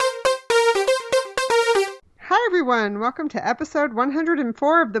Hi, everyone. Welcome to episode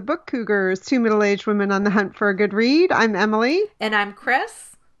 104 of the Book Cougars, two middle-aged women on the hunt for a good read. I'm Emily. And I'm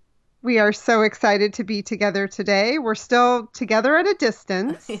Chris. We are so excited to be together today. We're still together at a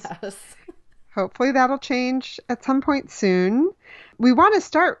distance. Yes. Hopefully that'll change at some point soon. We want to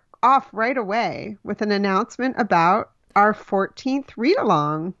start off right away with an announcement about our 14th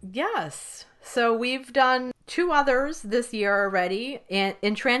read-along. Yes. So we've done two others this year already. And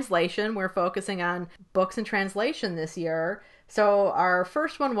in translation, we're focusing on books in translation this year. So our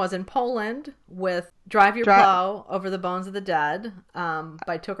first one was in Poland with Drive Your Plow Over the Bones of the Dead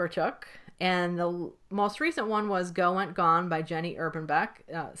by Tokarczuk. And the most recent one was Go Went Gone by Jenny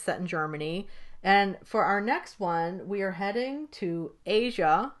Erpenbeck, set in Germany. And for our next one, we are heading to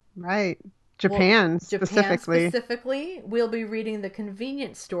Asia. Right. Japan specifically. Japan specifically. We'll be reading The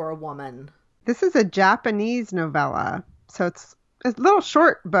Convenience Store Woman. This is a Japanese novella, so it's a little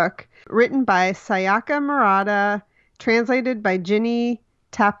short book written by Sayaka Murata, translated by Ginny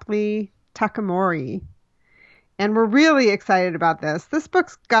Tapley Takamori. And we're really excited about this. This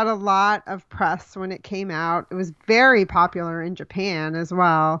book's got a lot of press when it came out. It was very popular in Japan as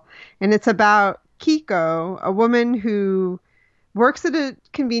well. And it's about Kiko, a woman who works at a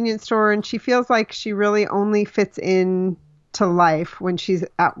convenience store, and she feels like she really only fits in to life when she's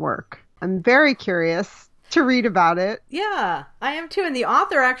at work. I'm very curious to read about it. Yeah, I am too. And the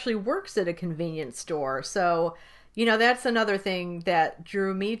author actually works at a convenience store. So, that's another thing that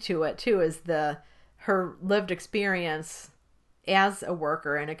drew me to it too, is her lived experience as a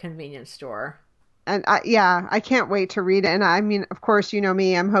worker in a convenience store. And I can't wait to read it. And I mean, of course, you know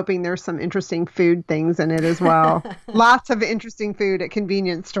me, I'm hoping there's some interesting food things in it as well. Lots of interesting food at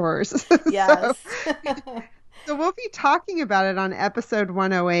convenience stores. Yes. So we'll be talking about it on episode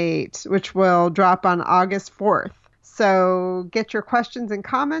 108, which will drop on August 4th. So get your questions and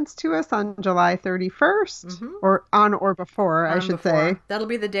comments to us on July 31st, or on or before, I should say. That'll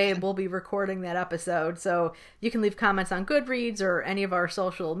be the day we'll be recording that episode. So you can leave comments on Goodreads or any of our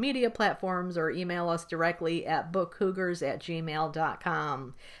social media platforms, or email us directly at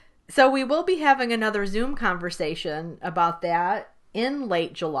bookcougars@gmail.com. So we will be having another Zoom conversation about that in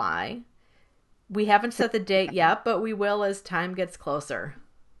late July. We haven't set the date yet, but we will as time gets closer.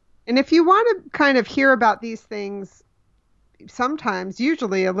 And if you want to kind of hear about these things sometimes,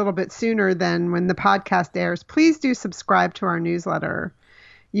 usually a little bit sooner than when the podcast airs, please do subscribe to our newsletter.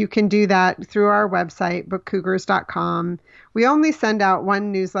 You can do that through our website, bookcougars.com. We only send out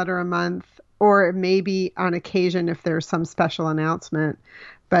one newsletter a month, or maybe on occasion if there's some special announcement.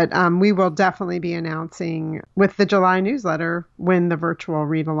 But we will definitely be announcing with the July newsletter when the virtual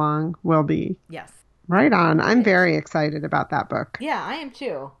read-along will be. Yes. Right on. I'm very excited about that book. Yeah, I am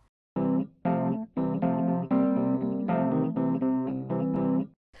too.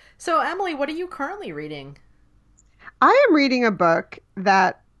 So, Emily, what are you currently reading? I am reading a book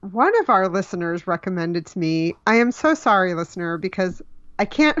that one of our listeners recommended to me. I am so sorry, listener, because I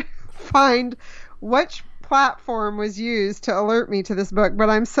can't find which platform was used to alert me to this book, but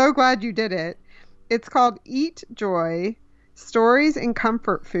I'm so glad you did it. It's called Eat Joy, Stories in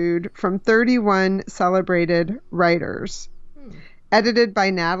Comfort Food from 31 Celebrated Writers, edited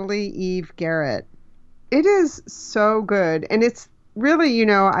by Natalie Eve Garrett. It is so good. And it's really,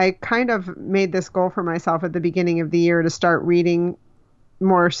 I kind of made this goal for myself at the beginning of the year to start reading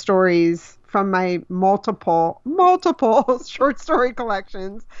more stories from my multiple short story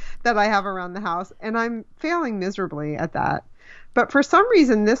collections that I have around the house. And I'm failing miserably at that. But for some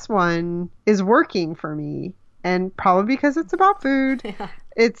reason, this one is working for me, and probably because it's about food. Yeah.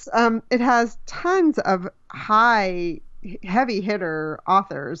 It has tons of heavy hitter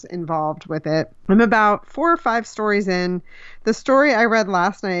authors involved with it. I'm about 4 or 5 stories in. The story I read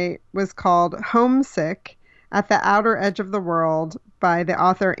last night was called Homesick at the Outer Edge of the World by the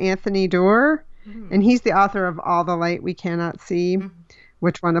author Anthony Doerr. And he's the author of All the Light We Cannot See,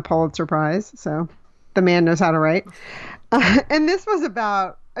 which won a Pulitzer Prize. So the man knows how to write. And this was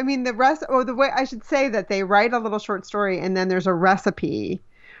about, the way I should say that they write a little short story and then there's a recipe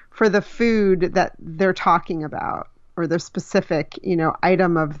for the food that they're talking about, or the specific,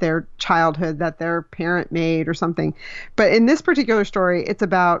 item of their childhood that their parent made or something. But in this particular story, it's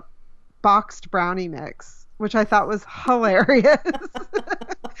about boxed brownie mix, which I thought was hilarious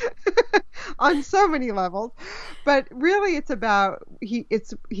on so many levels. But really it's about, he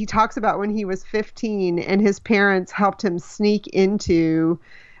talks about when he was 15 and his parents helped him sneak into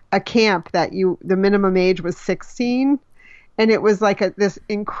a camp that the minimum age was 16. And it was like this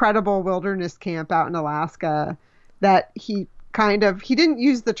incredible wilderness camp out in Alaska that he kind of, he didn't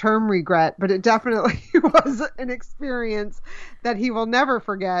use the term regret, but it definitely was an experience that he will never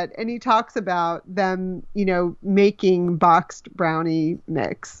forget. And he talks about them, making boxed brownie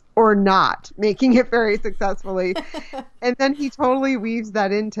mix or not making it very successfully. And then he totally weaves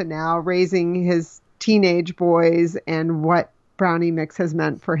that into now raising his teenage boys and what brownie mix has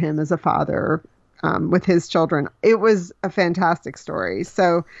meant for him as a father with his children. It was a fantastic story.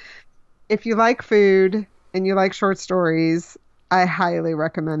 So if you like food and you like short stories, I highly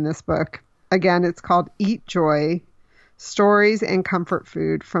recommend this book. Again, it's called Eat Joy, Stories and Comfort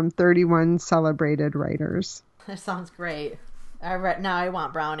Food from 31 Celebrated Writers. That sounds great. Now I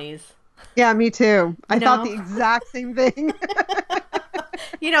want brownies. Yeah, me too. I thought the exact same thing.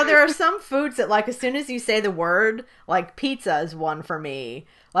 There are some foods that, like, as soon as you say the word, like pizza is one for me.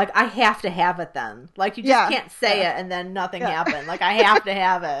 Like, I have to have it then. Like, you just can't say it and then nothing happened. Like, I have to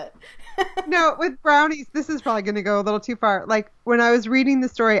have it. No, with brownies, this is probably going to go a little too far. Like, when I was reading the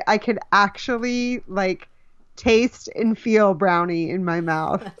story, I could actually, like, taste and feel brownie in my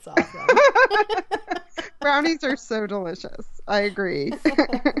mouth. That's awesome. Brownies are so delicious. I agree.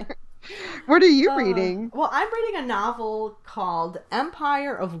 What are you reading? Well, I'm reading a novel called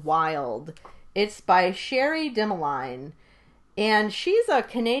Empire of Wild. It's by Sherry Dimeline. And she's a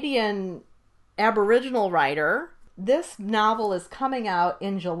Canadian Aboriginal writer. This novel is coming out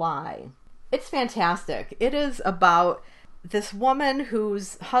in July. It's fantastic. It is about this woman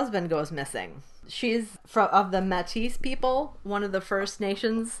whose husband goes missing. She's of the Métis people, one of the First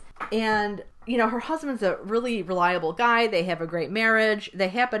Nations. And, her husband's a really reliable guy. They have a great marriage. They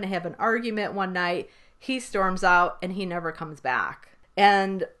happen to have an argument one night. He storms out and he never comes back.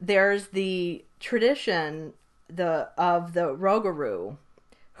 And there's the tradition of the Rougarou,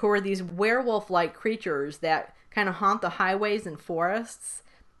 who are these werewolf-like creatures that kind of haunt the highways and forests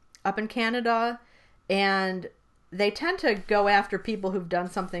up in Canada, and they tend to go after people who've done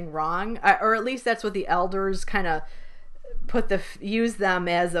something wrong, or at least that's what the elders kind of use them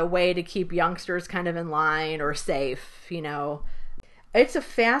as a way to keep youngsters kind of in line or safe. It's a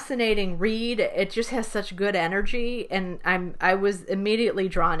fascinating read. It just has such good energy, and I was immediately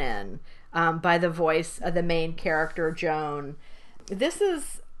drawn in by the voice of the main character, Joan. This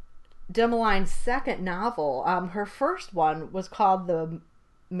is Dimeline's second novel. Her first one was called The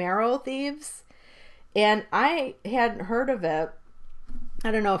Marrow Thieves, and I hadn't heard of it.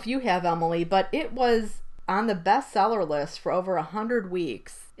 I don't know if you have, Emily, but it was on the bestseller list for over 100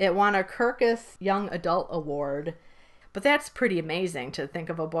 weeks. It won a Kirkus Young Adult Award. But that's pretty amazing to think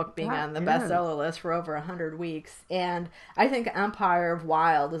of a book being on the bestseller list for over 100 weeks. And I think Empire of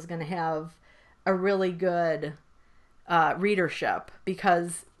Wild is going to have a really good readership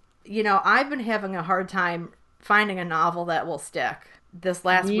because, I've been having a hard time finding a novel that will stick. This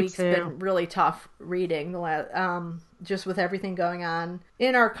last week's been really tough reading, just with everything going on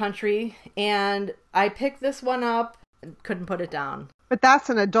in our country. And I picked this one up and couldn't put it down. But that's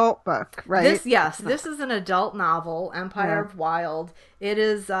an adult book, right? This is an adult novel, Empire of Wild. It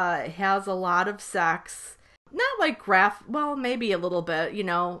is has a lot of sex, not like well, maybe a little bit,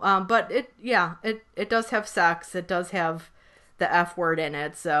 but it does have sex. It does have the F word in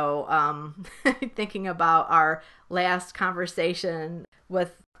it. So, thinking about our last conversation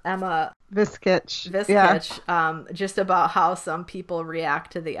with Emma Viskich, just about how some people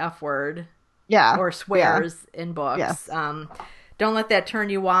react to the F word, or swears in books. Yes. Don't let that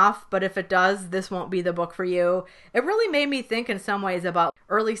turn you off, but if it does, this won't be the book for you. It really made me think in some ways about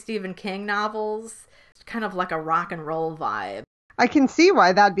early Stephen King novels, kind of like a rock and roll vibe. I can see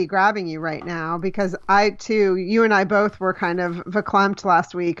why that'd be grabbing you right now, because you and I both were kind of verklempt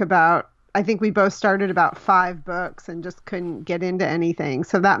last week about, I think we both started about 5 books and just couldn't get into anything.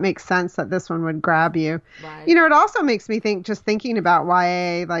 So that makes sense that this one would grab you. Right. It also makes me think, just thinking about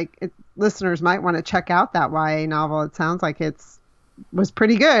YA, listeners might want to check out that YA novel. It sounds like was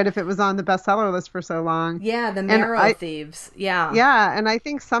pretty good if it was on the bestseller list for so long. Yeah, The Marrow Thieves. Yeah. Yeah, and I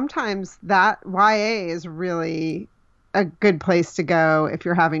think sometimes that YA is really a good place to go if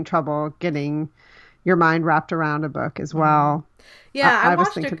you're having trouble getting your mind wrapped around a book as well. Yeah, I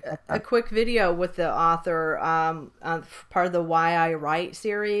watched a quick video with the author, part of the Why I Write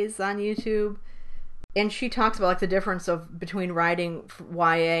series on YouTube. And she talks about the difference between writing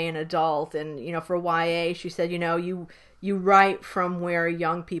YA and adult. And, for YA, she said, you write from where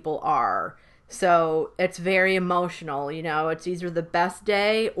young people are. So it's very emotional, it's either the best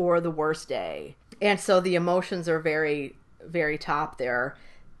day or the worst day. And so the emotions are very, very top there.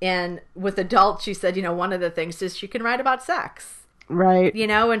 And with adults, she said, one of the things is she can write about sex. Right.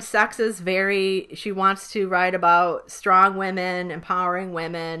 And sex is she wants to write about strong women, empowering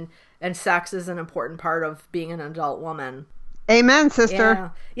women, and sex is an important part of being an adult woman. Amen, sister. Yeah.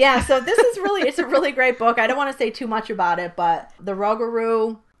 Yeah, so this is really, it's a really great book. I don't want to say too much about it, but the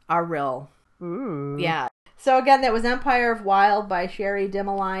Rougarou are real. Ooh. Yeah. So again, that was Empire of Wild by Sherry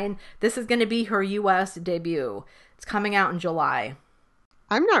Dimeline. This is going to be her U.S. debut. It's coming out in July.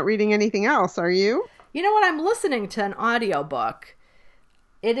 I'm not reading anything else, are you? You know what? I'm listening to an audiobook.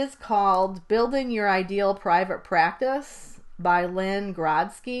 It is called Building Your Ideal Private Practice by Lynn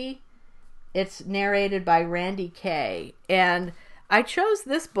Grodsky. It's narrated by Randy Kay. And I chose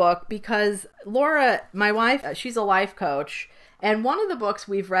this book because Laura, my wife, she's a life coach. And one of the books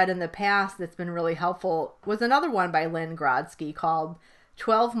we've read in the past that's been really helpful was another one by Lynn Grodsky called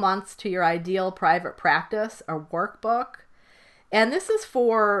 12 Months to Your Ideal Private Practice, a workbook. And this is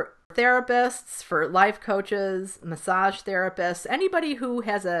for therapists, for life coaches, massage therapists, anybody who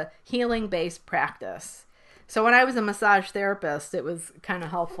has a healing-based practice. So when I was a massage therapist, it was kind of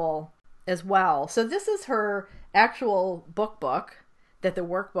helpful as well. So this is her actual book that the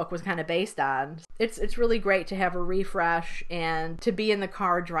workbook was kind of based on. It's really great to have a refresh and to be in the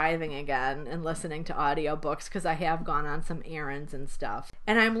car driving again and listening to audiobooks because I have gone on some errands and stuff.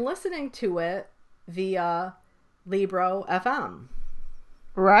 And I'm listening to it via Libro FM.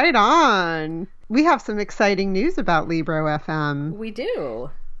 Right on. We have some exciting news about Libro FM. We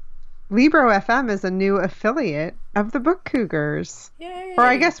do. Libro FM is a new affiliate of the Book Cougars. Yay. Or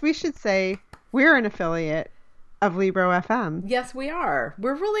I guess we should say we're an affiliate of Libro FM. Yes, we are.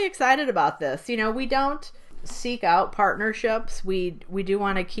 We're really excited about this. You know, we don't seek out partnerships. We do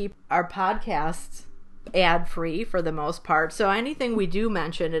want to keep our podcasts ad-free for the most part. So anything we do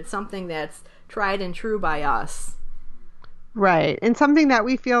mention, it's something that's tried and true by us. Right. And something that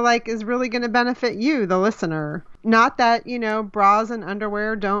we feel like is really going to benefit you, the listener. Not that, bras and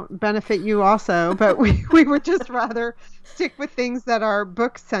underwear don't benefit you also, but we would just rather stick with things that are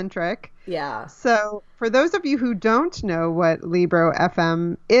book-centric. Yeah. So for those of you who don't know what Libro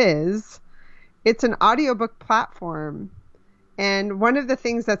FM is, it's an audiobook platform. And one of the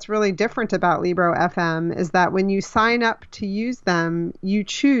things that's really different about Libro FM is that when you sign up to use them, you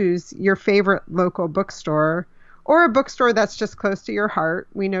choose your favorite local bookstore or a bookstore that's just close to your heart.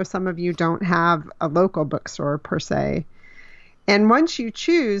 We know some of you don't have a local bookstore per se. And once you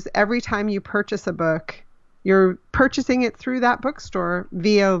choose, every time you purchase a book, you're purchasing it through that bookstore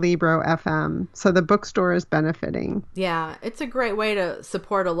via Libro FM. So the bookstore is benefiting. Yeah, it's a great way to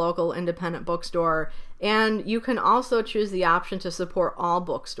support a local independent bookstore. And you can also choose the option to support all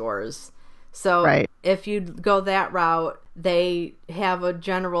bookstores. So right. If you go that route, they have a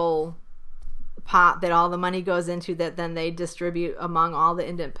general pot that all the money goes into that then they distribute among all the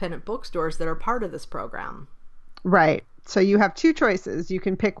independent bookstores that are part of this program. Right. So you have two choices. You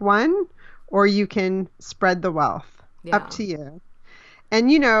can pick one or you can spread the wealth. Yeah. Up to you. And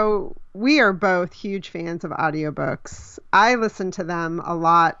we are both huge fans of audiobooks. I listen to them a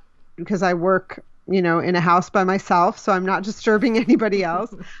lot because I work, in a house by myself, so I'm not disturbing anybody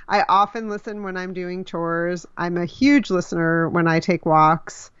else. I often listen when I'm doing chores. I'm a huge listener when I take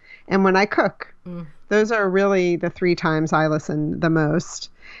walks and when I cook. Those are really the 3 times I listen the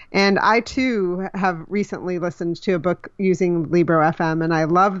most. And I, too, have recently listened to a book using Libro FM, and I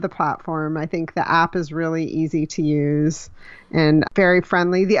love the platform. I think the app is really easy to use and very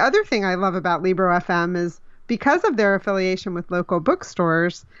friendly. The other thing I love about Libro FM is because of their affiliation with local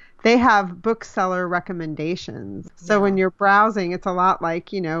bookstores, they have bookseller recommendations. So when you're browsing, it's a lot like,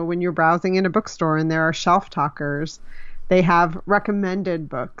 when you're browsing in a bookstore and there are shelf talkers, they have recommended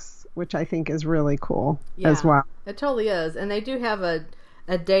books, which I think is really cool as well. It totally is. And they do have a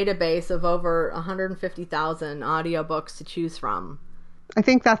database of over 150,000 audiobooks to choose from. I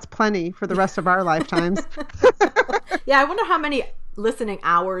think that's plenty for the rest of our lifetimes. Yeah, I wonder how many listening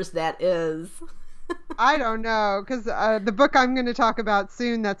hours that is. I don't know, because the book I'm going to talk about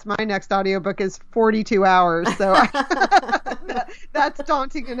soon, that's my next audiobook, is 42 hours. So that's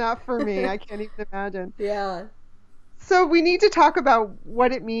daunting enough for me. I can't even imagine. Yeah. So we need to talk about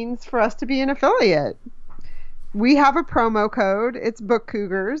what it means for us to be an affiliate. We have a promo code. It's Book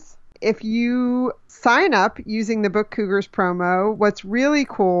Cougars. If you sign up using the Book Cougars promo, what's really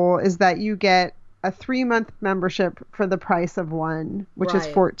cool is that you get a 3-month membership for the price of one, which is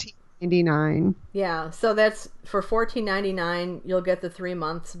 $14.99. Yeah, so that's for $14.99. You'll get the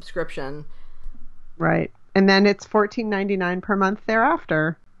 3-month subscription. Right, and then it's $14.99 per month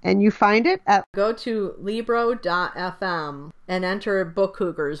thereafter. And you find it at... Go to Libro.fm and enter Book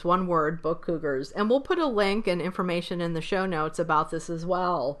Cougars, one word, Book Cougars. And we'll put a link and information in the show notes about this as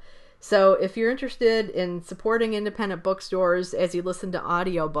well. So if you're interested in supporting independent bookstores as you listen to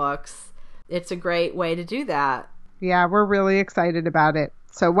audiobooks, it's a great way to do that. Yeah, we're really excited about it.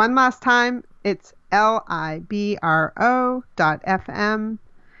 So one last time, it's libro.fm,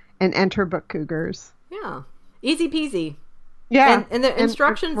 and enter Book Cougars. Yeah. Easy peasy. Yeah. And the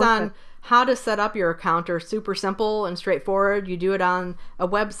instructions on how to set up your account are super simple and straightforward. You do it on a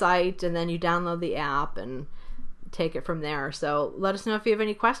website, and then you download the app and take it from there. So let us know if you have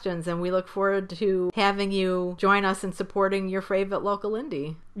any questions, and we look forward to having you join us in supporting your favorite local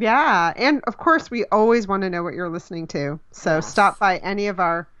indie. Yeah. And of course, we always want to know what you're listening to. So stop by any of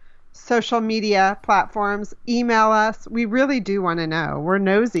our social media platforms, email us. We really do want to know. We're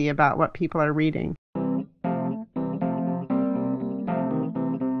nosy about what people are reading.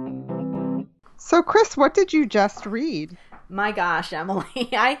 So, Chris, what did you just read? My gosh, Emily,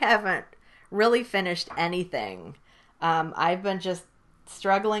 I haven't really finished anything. I've been just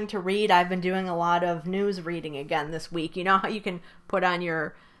struggling to read. I've been doing a lot of news reading again this week. You know how you can put on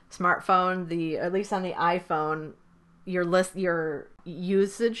your smartphone, at least on the iPhone, your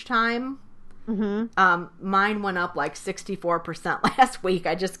usage time? Mm-hmm. Mine went up like 64% last week.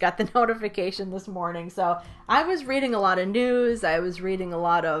 I just got the notification this morning. So I was reading a lot of news. I was reading a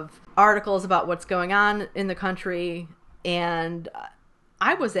lot of articles about what's going on in the country. And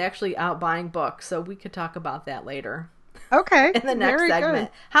I was actually out buying books. So we could talk about that later. Okay. In the next segment.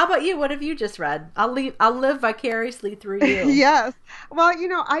 Good. How about you? What have you just read? I'll live vicariously through you. Yes. Well,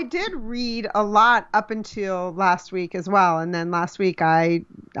 I did read a lot up until last week as well. And then last week I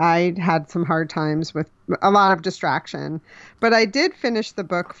had some hard times with a lot of distraction. But I did finish the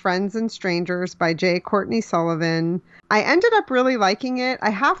book Friends and Strangers by J. Courtney Sullivan. I ended up really liking it.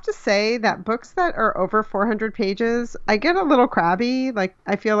 I have to say that books that are over 400 pages, I get a little crabby. Like,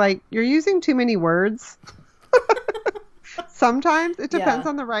 I feel like you're using too many words. Sometimes it depends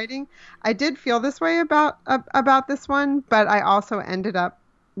on the writing. I did feel this way about this one, but I also ended up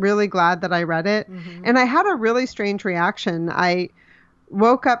really glad that I read it. Mm-hmm. And I had a really strange reaction. I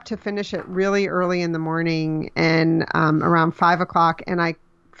woke up to finish it really early in the morning and around 5 o'clock, and I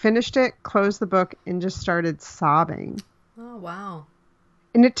finished it, closed the book, and just started sobbing. Oh, wow.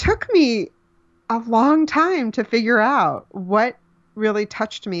 And it took me a long time to figure out what really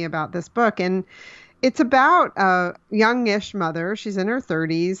touched me about this book. And it's about a youngish mother, she's in her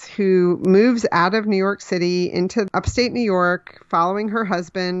 30s, who moves out of New York City into upstate New York, following her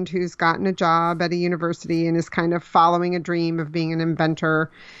husband, who's gotten a job at a university and is kind of following a dream of being an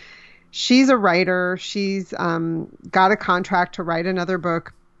inventor. She's a writer. She's got a contract to write another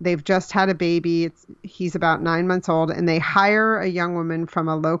book. They've just had a baby. He's about 9 months old, and they hire a young woman from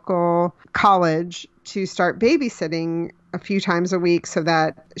a local college to start babysitting a few times a week so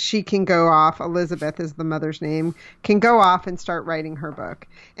that she can go off, Elizabeth is the mother's name, can go off and start writing her book.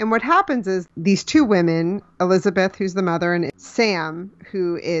 And what happens is these two women, Elizabeth, who's the mother, and Sam,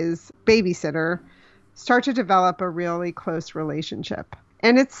 who is babysitter, start to develop a really close relationship.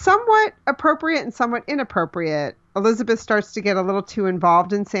 And it's somewhat appropriate and somewhat inappropriate. Elizabeth starts to get a little too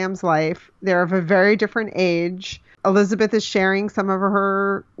involved in Sam's life. They're of a very different age. Elizabeth is sharing some of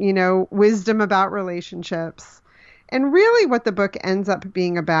her, wisdom about relationships. And really what the book ends up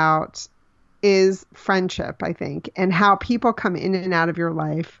being about is friendship, I think, and how people come in and out of your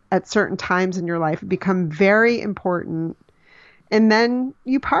life at certain times in your life become very important. And then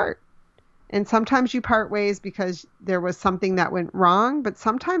you part. And sometimes you part ways because there was something that went wrong. But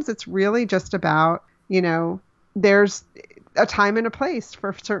sometimes it's really just about, there's a time and a place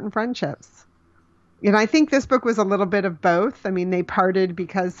for certain friendships. And I think this book was a little bit of both. I mean, they parted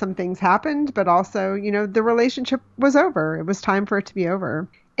because some things happened, but also, the relationship was over. It was time for it to be over.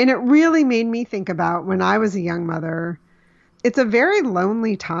 And it really made me think about when I was a young mother. It's a very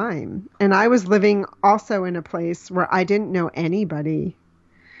lonely time. And I was living also in a place where I didn't know anybody.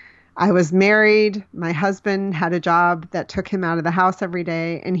 I was married. My husband had a job that took him out of the house every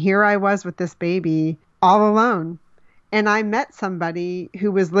day. And here I was with this baby all alone. And I met somebody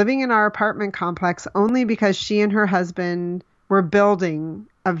who was living in our apartment complex only because she and her husband were building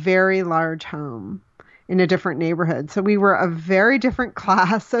a very large home in a different neighborhood. So we were a very different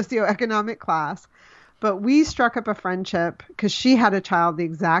class, socioeconomic class. But we struck up a friendship because she had a child the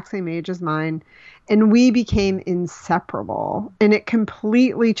exact same age as mine. And we became inseparable. And it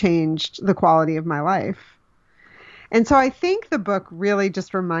completely changed the quality of my life. And so I think the book really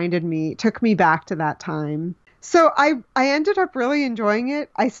just took me back to that time. So I ended up really enjoying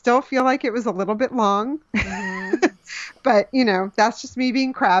it. I still feel like it was a little bit long, mm-hmm. But that's just me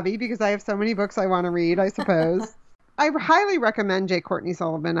being crabby because I have so many books I want to read, I suppose. I highly recommend J. Courtney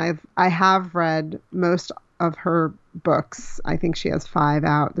Sullivan. I have read most of her books. I think she has 5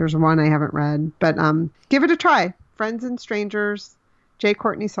 out. There's one I haven't read, but give it a try. Friends and Strangers, J.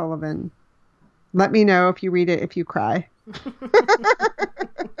 Courtney Sullivan. Let me know if you read it, if you cry.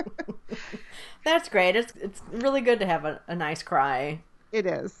 That's great. It's really good to have a nice cry. It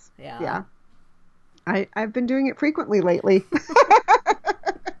is. Yeah. Yeah. I've been doing it frequently lately.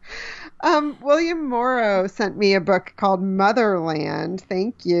 William Morrow sent me a book called Motherland.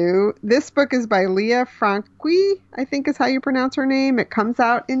 Thank you. This book is by Leah Franqui, I think is how you pronounce her name. It comes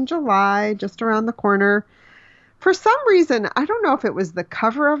out in July, just around the corner. For some reason, I don't know if it was the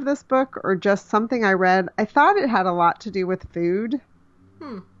cover of this book or just something I read. I thought it had a lot to do with food.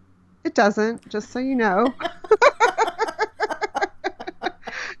 It doesn't, just so you know.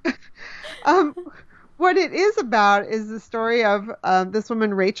 What it is about is the story of this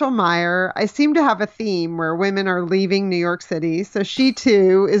woman, Rachel Meyer. I seem to have a theme where women are leaving New York City. So she,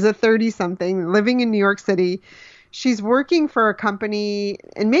 too, is a 30-something living in New York City. She's working for a company,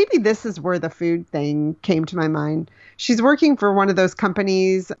 and maybe this is where the food thing came to my mind. She's working for one of those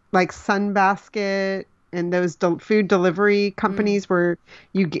companies like Sunbasket and those food delivery companies where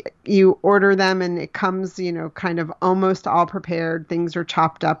you order them and it comes, kind of almost all prepared. Things are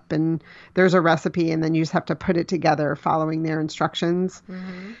chopped up and there's a recipe and then you just have to put it together following their instructions.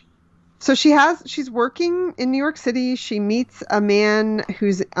 Mm-hmm. So she's working in New York City. She meets a man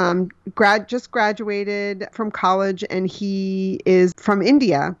who's just graduated from college, and he is from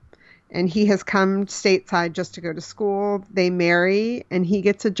India. And he has come stateside just to go to school. They marry, and he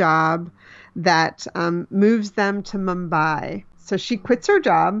gets a job that moves them to Mumbai. So she quits her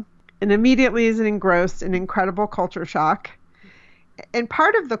job and immediately is engrossed in incredible culture shock. And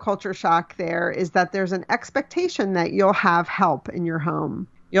part of the culture shock there is that there's an expectation that you'll have help in your home.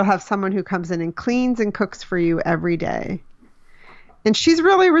 You'll have someone who comes in and cleans and cooks for you every day. And she's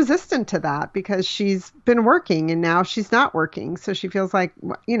really resistant to that because she's been working and now she's not working. So she feels like,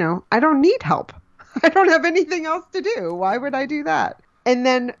 I don't need help. I don't have anything else to do. Why would I do that? And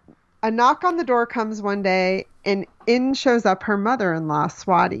then a knock on the door comes one day, and in shows up her mother-in-law,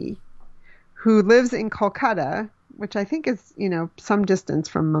 Swati, who lives in Kolkata, which I think is, some distance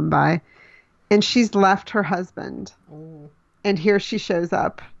from Mumbai. And she's left her husband. Oh. And here she shows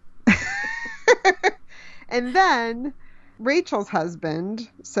up. And then Rachel's husband,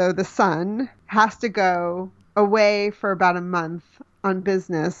 so the son, has to go away for about a month on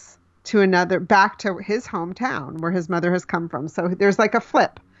business back to his hometown where his mother has come from. So there's like a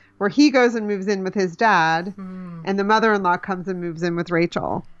flip where he goes and moves in with his dad, and the mother-in-law comes and moves in with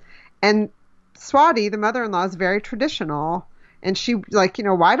Rachel. And Swati, the mother-in-law, is very traditional. And she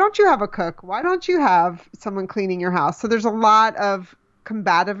why don't you have a cook? Why don't you have someone cleaning your house? So there's a lot of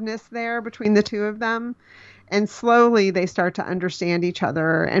combativeness there between the two of them. And slowly they start to understand each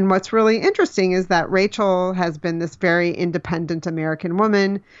other. And what's really interesting is that Rachel has been this very independent American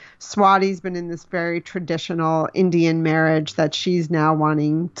woman. Swati's been in this very traditional Indian marriage that she's now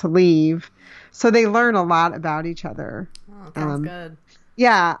wanting to leave. So they learn a lot about each other. Oh, sounds good.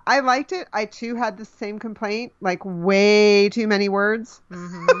 Yeah, I liked it. I, too, had the same complaint, like way too many words,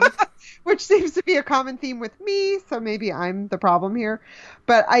 which seems to be a common theme with me, so maybe I'm the problem here.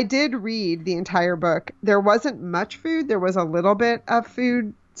 But I did read the entire book. There wasn't much food. There was a little bit of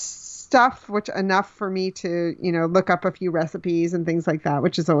food stuff, which enough for me to, look up a few recipes and things like that,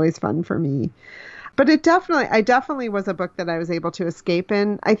 which is always fun for me. But I definitely was a book that I was able to escape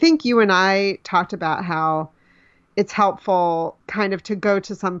in. I think you and I talked about how it's helpful kind of to go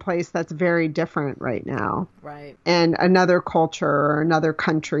to some place that's very different right now. Right. And another culture or another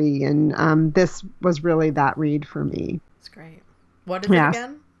country. And this was really that read for me. That's great. What is it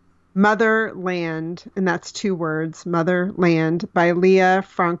again? Motherland. And that's 2 words. Motherland by Leah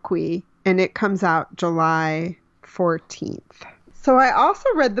Franqui. And it comes out July 14th. So I also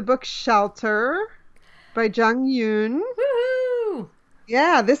read the book Shelter by Jung Yoon. Woohoo!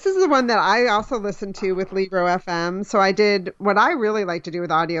 Yeah, this is the one that I also listened to with Libro FM. So I did what I really like to do with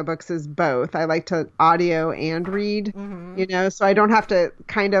audiobooks is both. I like to audio and read, so I don't have to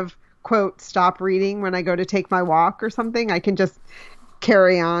kind of, quote, stop reading when I go to take my walk or something. I can just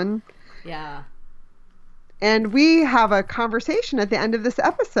carry on. Yeah. And we have a conversation at the end of this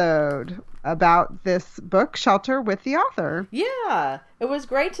episode about this book, Shelter, with the author. Yeah, it was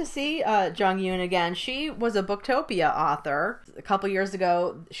great to see Jung Yoon again. She was a Booktopia author a couple years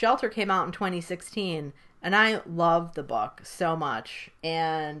ago. Shelter came out in 2016, and I loved the book so much.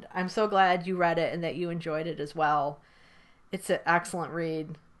 And I'm so glad you read it and that you enjoyed it as well. It's an excellent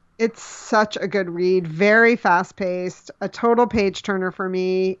read. It's such a good read, very fast-paced, a total page-turner for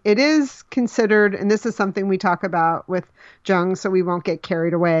me. It is considered, and this is something we talk about with Jung, so we won't get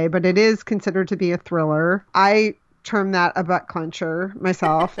carried away, but it is considered to be a thriller. I term that a butt clencher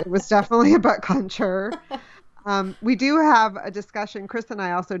myself. It was definitely a butt clencher. We do have a discussion. Chris and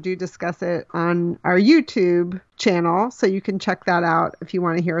I also do discuss it on our YouTube channel, so you can check that out if you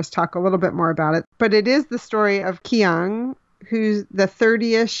want to hear us talk a little bit more about it. But it is the story of Kyung, who's the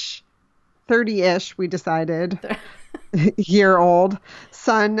 30-ish, we decided, year old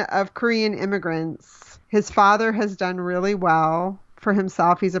son of Korean immigrants. His father has done really well for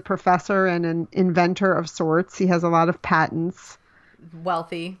himself. He's a professor and an inventor of sorts. He has a lot of patents.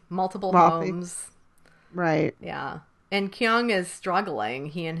 Wealthy, multiple homes. Right. Yeah. And Kyung is struggling.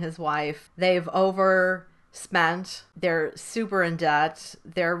 He and his wife, they've overspent. They're super in debt.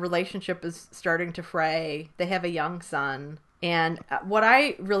 Their relationship is starting to fray. They have a young son. And what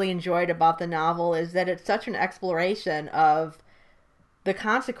I really enjoyed about the novel is that it's such an exploration of the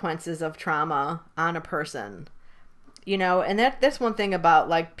consequences of trauma on a person. You know, and that's one thing about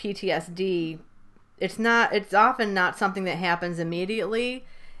like PTSD. It's often not something that happens immediately.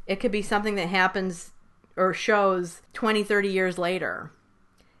 It could be something that happens or shows 20, 30 years later.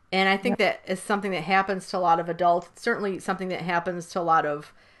 And I think that is something that happens to a lot of adults. It's certainly something that happens to a lot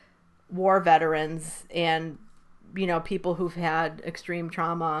of war veterans and, you know, people who've had extreme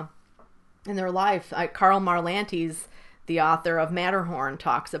trauma in their life. Carl Marlantes, the author of Matterhorn,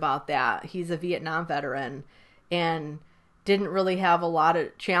 talks about that. He's a Vietnam veteran and didn't really have a lot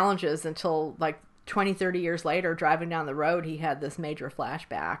of challenges until like 20, 30 years later, driving down the road, he had this major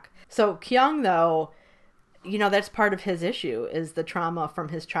flashback. So Kyung, though, you know, that's part of his issue is the trauma from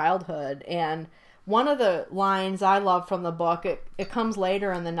his childhood. And one of the lines I love from the book, it comes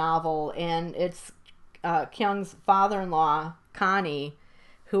later in the novel, and it's Kyung's father-in-law, Connie,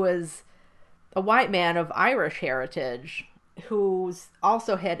 who is a white man of Irish heritage, who's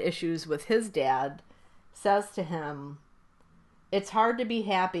also had issues with his dad, says to him, "It's hard to be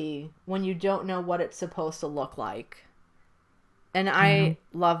happy when you don't know what it's supposed to look like." And I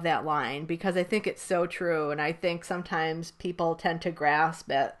love that line because I think it's so true. And I think sometimes people tend to grasp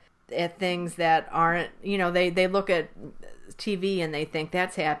at things that aren't, you know, they look at TV and they think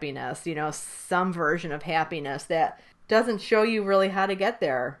that's happiness, you know, some version of happiness that doesn't show you really how to get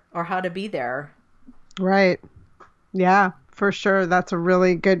there or how to be there. Right. Yeah, for sure. That's a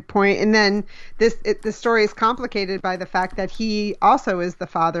really good point. And then the story is complicated by the fact that he also is the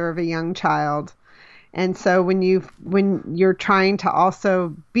father of a young child. And so when you're trying to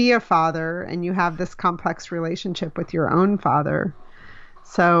also be a father and you have this complex relationship with your own father.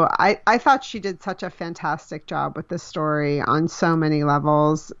 So I thought she did such a fantastic job with this story on so many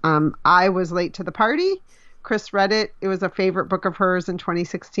levels. I was late to the party. Chris read it. It was a favorite book of hers in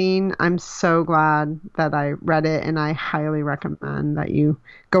 2016. I'm so glad that I read it, and I highly recommend that you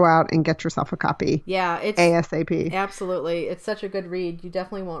go out and get yourself a copy. Yeah, it's ASAP. Absolutely. It's such a good read. You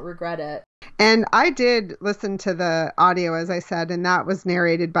definitely won't regret it. And I did listen to the audio, as I said, and that was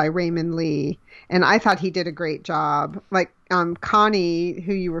narrated by Raymond Lee. And I thought he did a great job. Like Connie,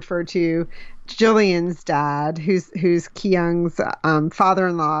 who you referred to, Jillian's dad, who's Kyung's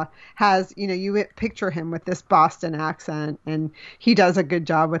father-in-law, has, you know, you picture him with this Boston accent, and he does a good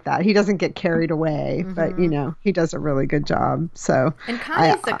job with that. He doesn't get carried away, but, you know, he does a really good job. So, and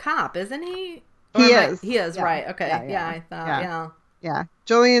Connie's a cop, isn't he? He is. He is, yeah. Right. Okay. Yeah, I thought, Yeah.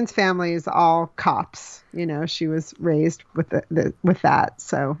 Jillian's family is all cops. You know, she was raised with with that.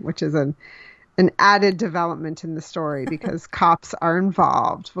 So, which is an added development in the story because cops are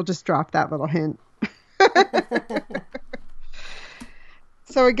involved. We'll just drop that little hint.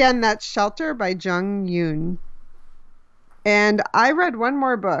 So again, that's Shelter by Jung Yoon. And I read one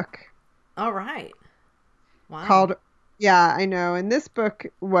more book. All right. Wow. Called, yeah, I know. And this book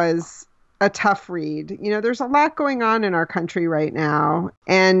was a tough read. You know, there's a lot going on in our country right now.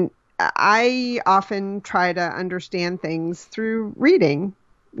 And I often try to understand things through reading.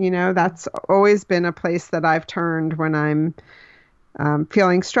 You know, that's always been a place that I've turned when I'm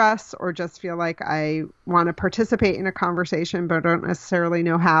feeling stress or just feel like I want to participate in a conversation, but don't necessarily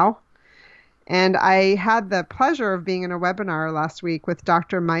know how. And I had the pleasure of being in a webinar last week with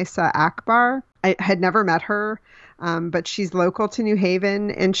Dr. Maisa Akbar. I had never met her. But she's local to New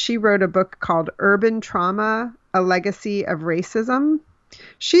Haven, and she wrote a book called Urban Trauma, A Legacy of Racism.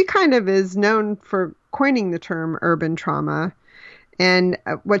 She kind of is known for coining the term urban trauma, and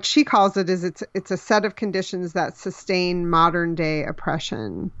what she calls it is it's a set of conditions that sustain modern day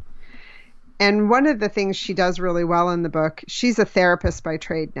oppression. And one of the things she does really well in the book, she's a therapist by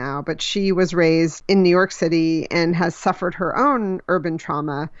trade now, but she was raised in New York City and has suffered her own urban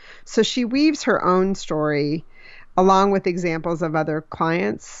trauma. So she weaves her own story along with examples of other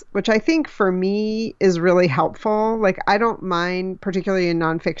clients, which I think for me is really helpful. Like, I don't mind, particularly in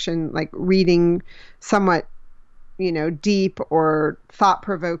nonfiction, like reading somewhat, you know, deep or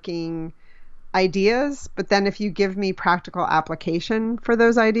thought-provoking ideas, but then if you give me practical application for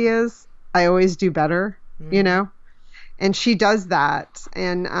those ideas, I always do better, you know? And she does that.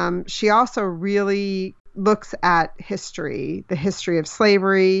 And she also really looks at history, the history of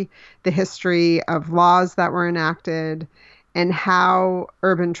slavery, the history of laws that were enacted, and how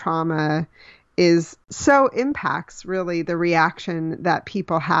urban trauma impacts really the reaction that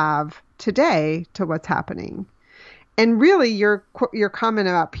people have today to what's happening. And really, your comment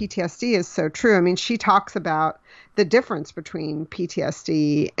about PTSD is so true. I mean, she talks about the difference between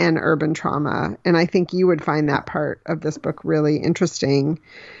PTSD and urban trauma, and I think you would find that part of this book really interesting.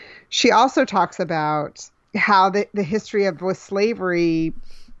 She also talks about how the history of with slavery,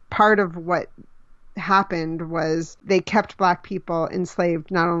 part of what happened was they kept Black people enslaved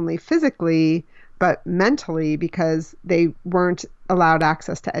not only physically, but mentally, because they weren't allowed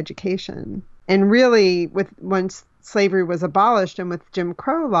access to education. And really, once slavery was abolished and with Jim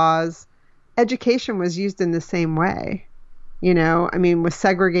Crow laws, education was used in the same way. You know, I mean, with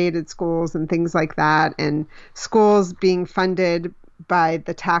segregated schools and things like that, and schools being funded by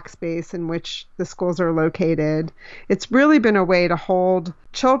the tax base in which the schools are located, it's really been a way to hold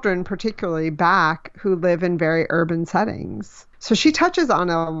children particularly back who live in very urban settings. So she touches on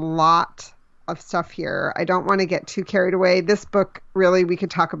a lot of stuff here. I don't want to get too carried away. This book, really, we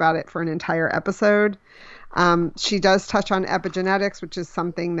could talk about it for an entire episode. She does touch on epigenetics, which is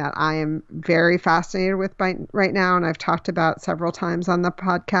something that I am very fascinated with right now, and I've talked about several times on the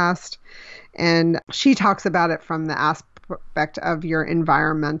podcast. And she talks about it from the aspect of your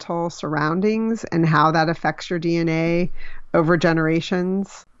environmental surroundings and how that affects your DNA over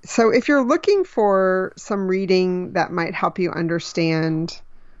generations. So if you're looking for some reading that might help you understand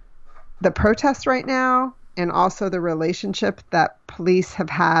the protests right now, and also the relationship that police have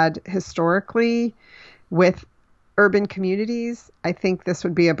had historically with urban communities, I think this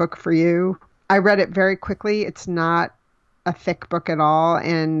would be a book for you. I read it very quickly. It's not a thick book at all.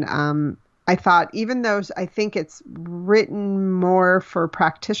 And I thought, even though I think it's written more for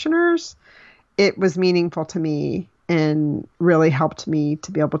practitioners, it was meaningful to me and really helped me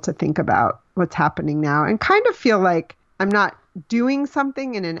to be able to think about what's happening now and kind of feel like I'm not doing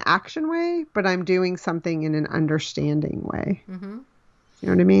something in an action way, but I'm doing something in an understanding way. Mm-hmm. You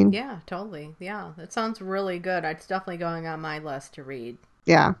know what I mean? Yeah, totally. Yeah, that sounds really good. It's definitely going on my list to read.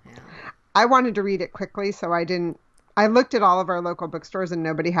 Yeah. I wanted to read it quickly, so I looked at all of our local bookstores and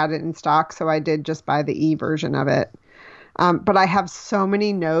nobody had it in stock, so I did just buy the e-version of it. But I have so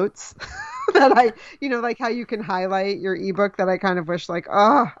many notes that like how you can highlight your ebook, that I kind of wish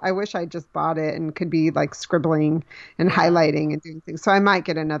I wish I just bought it and could be like scribbling and highlighting and doing things. So I might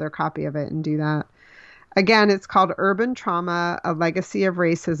get another copy of it and do that. Again, it's called Urban Trauma, A Legacy of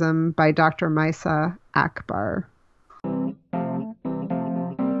Racism by Dr. Maisa Akbar. All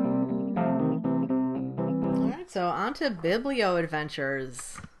right, so on to Biblio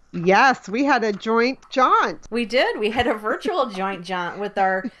Adventures. Yes, we had a joint jaunt. We did. We had a virtual joint jaunt with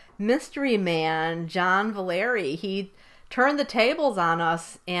our mystery man, John Valeri. He turned the tables on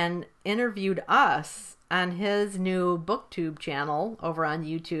us and interviewed us on his new BookTube channel over on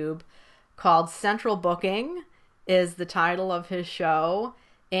YouTube, called Central Booking is the title of his show.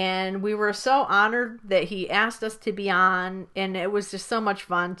 And we were so honored that he asked us to be on, and it was just so much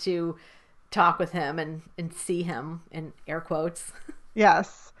fun to talk with him and see him, in air quotes.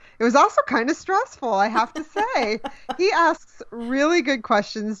 Yes. It was also kind of stressful, I have to say. He asks really good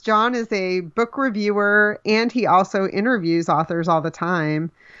questions. John is a book reviewer, and he also interviews authors all the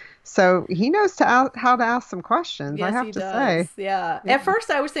time. So he knows how to ask some questions, yes, I have to say. Yeah. At first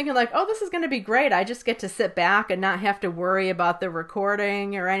I was thinking like, oh, this is going to be great. I just get to sit back and not have to worry about the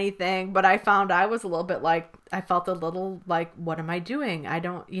recording or anything. But I found I was a little bit like, I felt a little like, what am I doing? I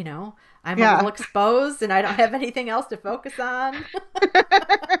don't, I'm a little exposed and I don't have anything else to focus on.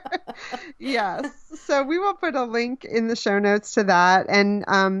 Yes. So we will put a link in the show notes to that. And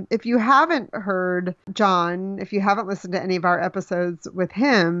if you haven't heard John, if you haven't listened to any of our episodes with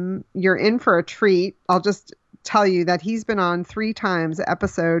him, you're in for a treat. I'll just tell you that he's been on 3 times,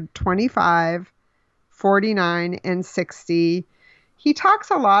 episode 25, 49, and 60. He talks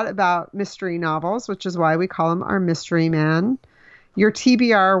a lot about mystery novels, which is why we call him our mystery man. Your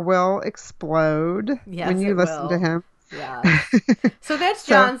TBR will explode when you listen to him. Yeah. So that's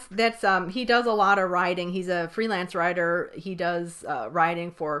John's, he does a lot of writing. He's a freelance writer. He does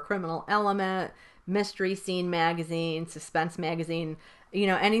writing for Criminal Element, Mystery Scene Magazine, Suspense Magazine,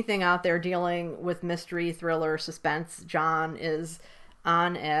 anything out there dealing with mystery, thriller, suspense, John is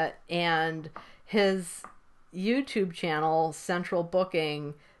on it. And his YouTube channel, Central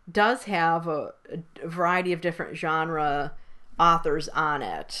Booking, does have a variety of different genre authors on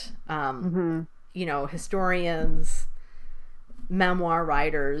it. Mm-hmm. Historians, memoir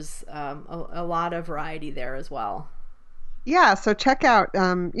writers, a lot of variety there as well. Yeah, so check out,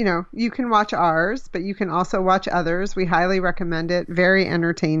 you can watch ours, but you can also watch others. We highly recommend it. Very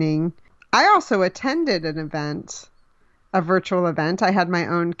entertaining. I also attended an event, a virtual event. I had my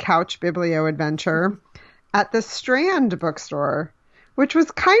own couch biblio adventure at the Strand bookstore, which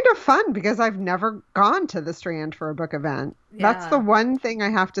was kind of fun because I've never gone to the Strand for a book event. Yeah. That's the one thing I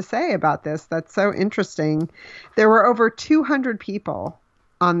have to say about this that's so interesting. There were over 200 people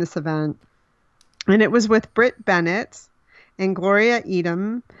on this event, and it was with Brit Bennett and Gloria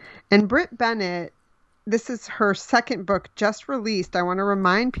Edim. And Brit Bennett, this is her second book just released. I want to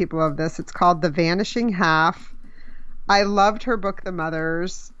remind people of this. It's called The Vanishing Half. I loved her book, The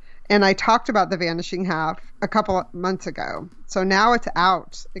Mothers, and I talked about The Vanishing Half a couple of months ago. So now it's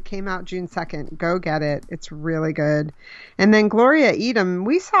out. It came out June 2nd. Go get it. It's really good. And then Gloria Edim,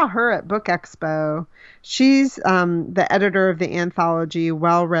 we saw her at Book Expo. She's the editor of the anthology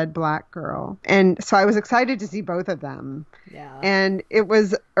Well-Read Black Girl. And so I was excited to see both of them. Yeah. And it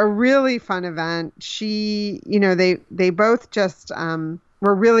was a really fun event. They both just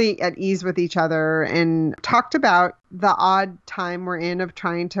were really at ease with each other and talked about the odd time we're in of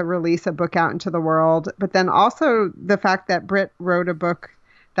trying to release a book out into the world, but then also the fact that Brit wrote a book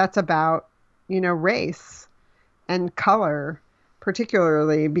that's about, race and color,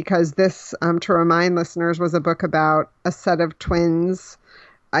 particularly because this, to remind listeners, was a book about a set of twins,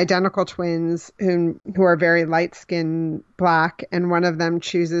 identical twins who are very light-skinned Black, and one of them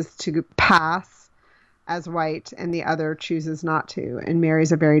chooses to pass as white and the other chooses not to and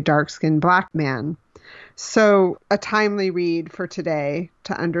marries a very dark-skinned Black man. So a timely read for today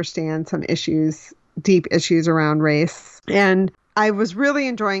to understand some issues, deep issues around race. And I was really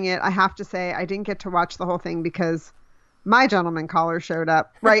enjoying it. I have to say, I didn't get to watch the whole thing because my gentleman caller showed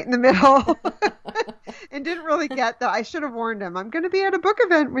up right in the middle and didn't really get that. I should have warned him, I'm going to be at a book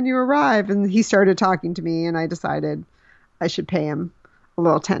event when you arrive. And he started talking to me and I decided I should pay him a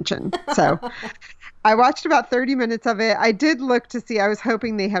little attention. So I watched about 30 minutes of it. I did look to see, I was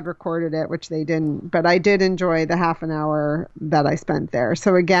hoping they had recorded it, which they didn't, but I did enjoy the half an hour that I spent there.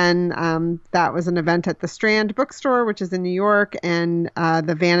 So again, that was an event at the Strand bookstore, which is in New York, and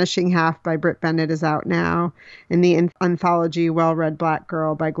The Vanishing Half by Brit Bennett is out now. And the anthology Well-Read Black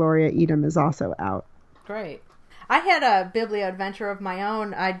Girl by Gloria Edim is also out. Great. I had a biblio adventure of my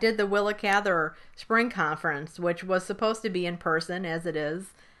own. I did the Willa Cather Spring Conference, which was supposed to be in person, as it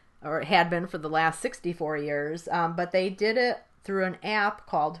is, or it had been for the last 64 years, but they did it through an app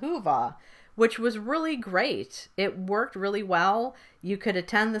called Whova, which was really great. It worked really well. You could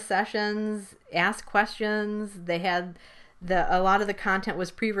attend the sessions, ask questions. They had a lot of the content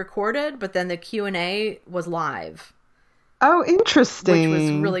was pre-recorded, but then the Q&A was live. Oh, interesting. Which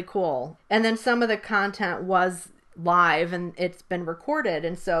was really cool. And then some of the content was live and it's been recorded.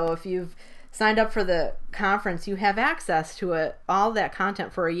 And so if you've signed up for the conference, you have access to it, all that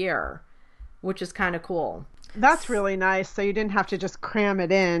content for a year, which is kind of cool. That's really nice. So you didn't have to just cram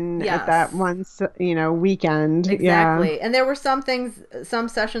it in Yes. at that one, weekend. Exactly. Yeah. And there were some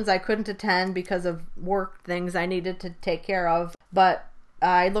sessions I couldn't attend because of work things I needed to take care of, but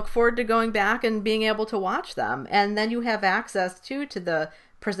I look forward to going back and being able to watch them. And then you have access to the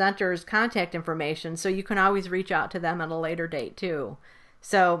presenter's contact information, so you can always reach out to them at a later date too.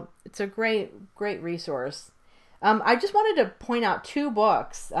 So it's a great resource. I just wanted to point out two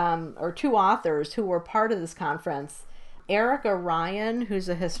books, or two authors who were part of this conference. Erica Ryan, who's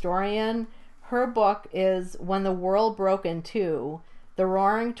a historian, her book is When the World Broke in Two, The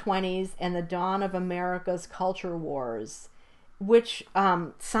Roaring Twenties and the Dawn of America's Culture Wars, which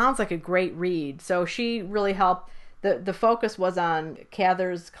sounds like a great read. So she really helped. The focus was on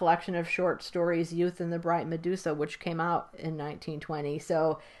Cather's collection of short stories, Youth and the Bright Medusa, which came out in 1920.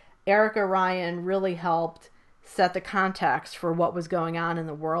 So Erica Ryan really helped set the context for what was going on in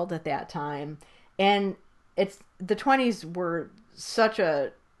the world at that time. And the 20s were such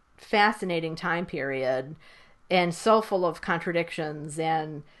a fascinating time period and so full of contradictions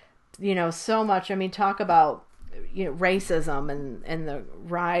and, so much. I mean, talk about, racism and the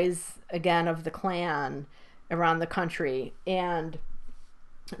rise again of the Klan around the country, and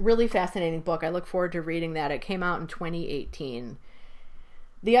really fascinating book. I look forward to reading that. It came out in 2018.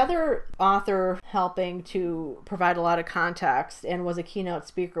 The other author helping to provide a lot of context and was a keynote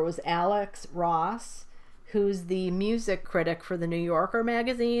speaker was Alex Ross, who's the music critic for the New Yorker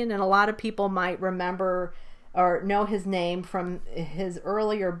magazine, and a lot of people might remember or know his name from his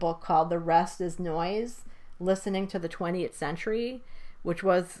earlier book called The Rest is Noise, Listening to the 20th Century, which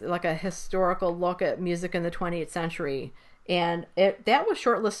was like a historical look at music in the 20th century. And that was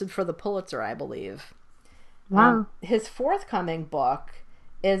shortlisted for the Pulitzer, I believe. Wow. His forthcoming book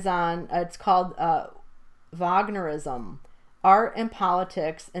is it's called Wagnerism, Art and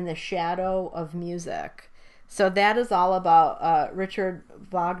Politics in the Shadow of Music. So that is all about Richard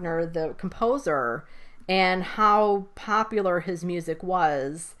Wagner, the composer, and how popular his music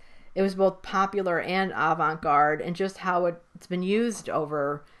was. It was both popular and avant-garde, and just how it's been used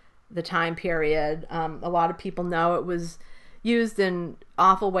over the time period. A lot of people know it was used in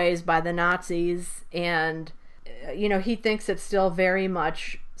awful ways by the Nazis, and he thinks it's still very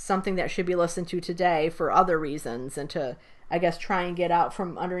much something that should be listened to today for other reasons, and to, I guess, try and get out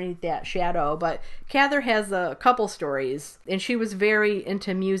from underneath that shadow. But Cather has a couple stories, and she was very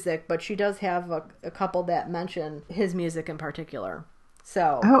into music, but she does have a couple that mention his music in particular.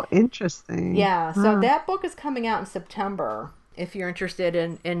 So, oh, interesting. Yeah, so that book is coming out in September. If you're interested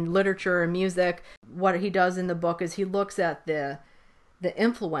in literature and music, what he does in the book is he looks at the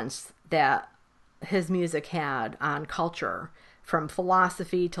influence that his music had on culture, from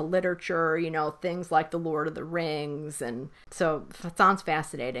philosophy to literature, things like The Lord of the Rings. And so it sounds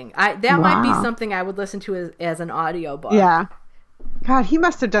fascinating. That might be something I would listen to as an audiobook. Yeah. God, he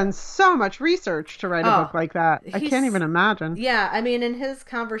must have done so much research to write a book like that. I can't even imagine. Yeah, I mean, in his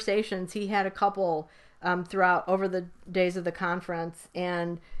conversations, he had a couple throughout over the days of the conference,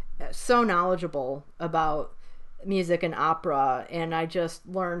 and so knowledgeable about music and opera. And I just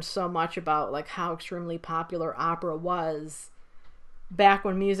learned so much about like how extremely popular opera was back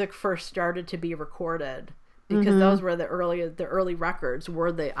when music first started to be recorded, because those were the early records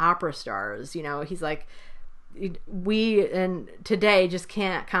were the opera stars. He's like, we and today just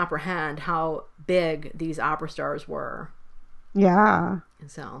can't comprehend how big these opera stars were. Yeah. And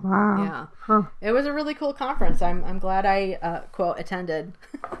so, wow. Yeah. Huh. It was a really cool conference. I'm glad I quote attended.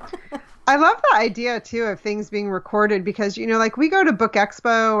 I love the idea too of things being recorded, because like we go to Book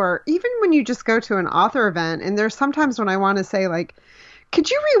Expo, or even when you just go to an author event, and there's sometimes when I want to say like, could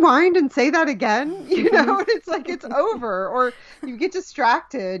you rewind and say that again? And it's like it's over, or you get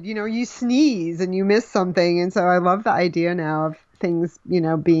distracted, you sneeze and you miss something. And so I love the idea now of things,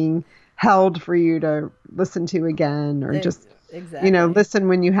 being held for you to listen to again, or just, exactly. Listen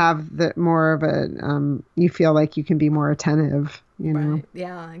when you have the more of a, you feel like you can be more attentive, Right.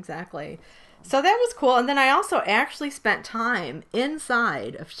 Yeah, exactly. So that was cool. And then I also actually spent time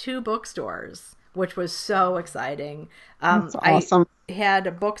inside of 2 bookstores, which was so exciting. That's awesome. I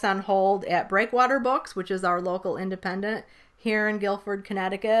had books on hold at Breakwater Books, which is our local independent here in Guilford,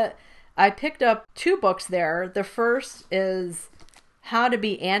 Connecticut. I picked up 2 books there. The first is How to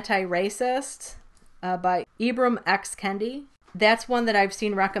Be Anti-Racist by Ibram X. Kendi. That's one that I've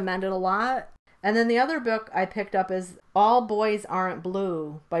seen recommended a lot. And then the other book I picked up is All Boys Aren't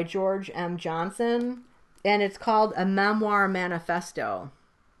Blue by George M. Johnson. And it's called A Memoir Manifesto.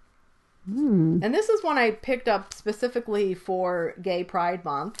 And this is one I picked up specifically for Gay Pride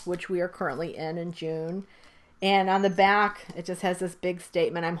Month, which we are currently in June. And on the back, it just has this big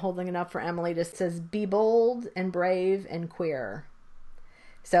statement. I'm holding it up for Emily. It just says, "Be bold and brave and queer."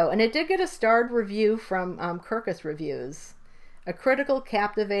 So, and it did get a starred review from Kirkus Reviews. A critical,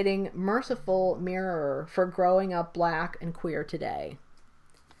 captivating, merciful mirror for growing up Black and queer today.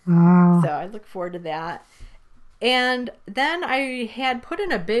 Wow. So I look forward to that. And then I had put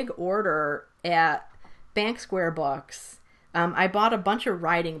in a big order at Bank Square Books. I bought a bunch of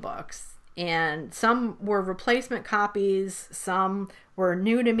writing books, and some were replacement copies, some were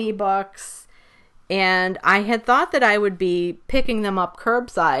new to me books, and I had thought that I would be picking them up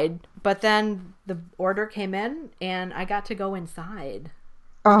curbside, but then the order came in and I got to go inside.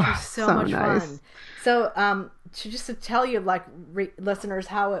 Oh, which was so much nice. fun. So to tell you, like, listeners,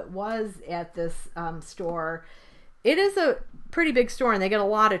 how it was at this store. It is a pretty big store, and they get a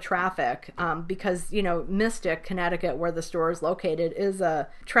lot of traffic because, Mystic, Connecticut, where the store is located, is a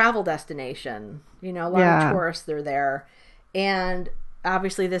travel destination. A lot of tourists are there. And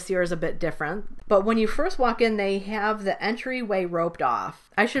obviously this year is a bit different. But when you first walk in, they have the entryway roped off.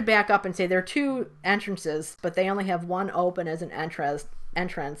 I should back up and say there are 2 entrances, but they only have one open as an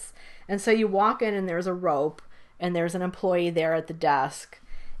entrance. And so you walk in and there's a rope, and there's an employee there at the desk.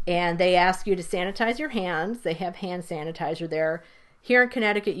 And they ask you to sanitize your hands. They have hand sanitizer there. Here in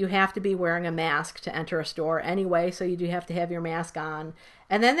Connecticut, you have to be wearing a mask to enter a store anyway, so you do have to have your mask on.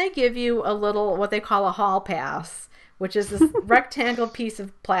 And then they give you a little, what they call a hall pass, which is this rectangle piece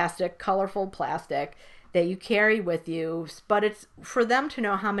of plastic, colorful plastic, that you carry with you. But it's for them to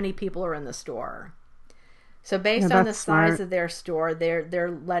know how many people are in the store. So based on the size of their store,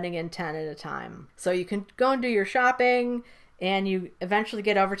 they're letting in 10 at a time. So you can go and do your shopping, and you eventually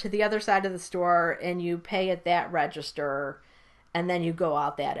get over to the other side of the store and you pay at that register, and then you go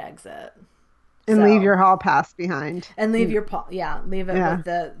out that exit. And leave your hall pass behind. And leave leave it with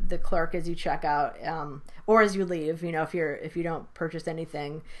the clerk as you check out, or as you leave, if you don't purchase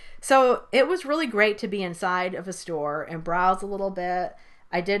anything. So it was really great to be inside of a store and browse a little bit.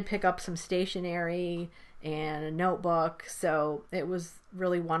 I did pick up some stationery and a notebook, so it was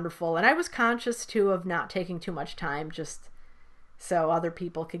really wonderful. And I was conscious too of not taking too much time, just so other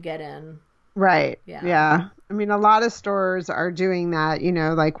people could get in. Right. Yeah. I mean, a lot of stores are doing that,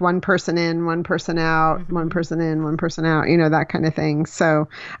 like one person in, one person out, one person in, one person out, that kind of thing. So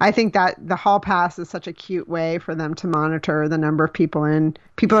I think that the hall pass is such a cute way for them to monitor the number of people in.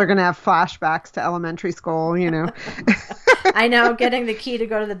 People are going to have flashbacks to elementary school, I know, getting the key to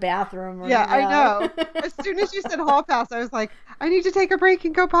go to the bathroom. Yeah, I know. As soon as you said hall pass, I was like, I need to take a break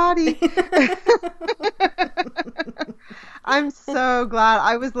and go potty. I'm so glad.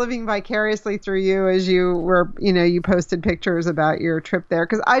 I was living vicariously through you as you were, you posted pictures about your trip there,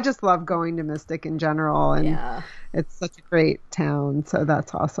 because I just love going to Mystic in general, and it's such a great town. So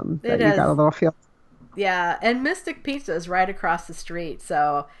that's awesome that you got a little feel. Yeah, and Mystic Pizza is right across the street.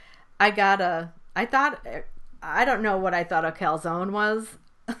 So I don't know what I thought a calzone was.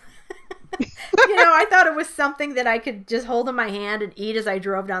 I thought it was something that I could just hold in my hand and eat as I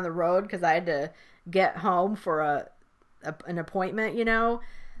drove down the road because I had to get home for an appointment,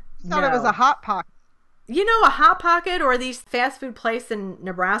 Thought it was a Hot Pocket. A Hot Pocket, or these fast food place in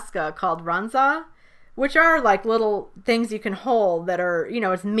Nebraska called Runza, which are like little things you can hold that are,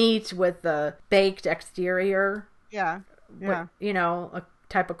 it's meat with the baked exterior. Yeah. Yeah. A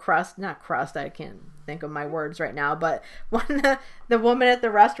type of crust, not crust, I can't think of my words right now, but when the woman at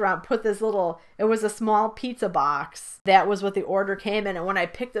the restaurant put this it was a small pizza box. That was what the order came in. And when I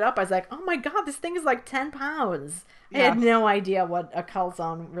picked it up, I was like, oh my God, this thing is like 10 pounds. Yes. I had no idea what a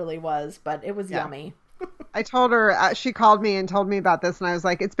calzone really was, but it was yummy. I told her, she called me and told me about this, and I was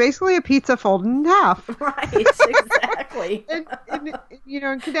like, it's basically a pizza folded in half. Right, exactly. and,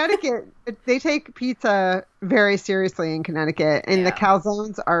 in Connecticut, they take pizza very seriously in Connecticut, and the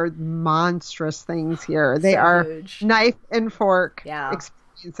calzones are monstrous things here. They are huge. Knife and fork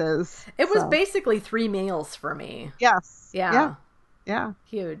experiences. It was basically 3 meals for me. Yes. Yeah. Yeah.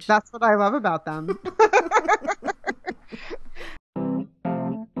 Huge. That's what I love about them.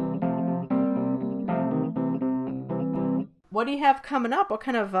 What do you have coming up? What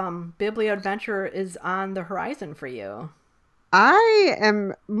kind of biblio adventure is on the horizon for you? I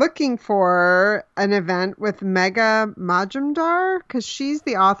am looking for an event with Megha Majumdar, because she's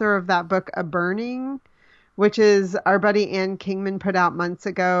the author of that book, A Burning, which is our buddy Ann Kingman put out months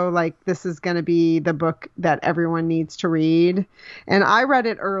ago. Like, this is going to be the book that everyone needs to read. And I read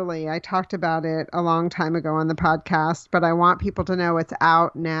it early. I talked about it a long time ago on the podcast, but I want people to know it's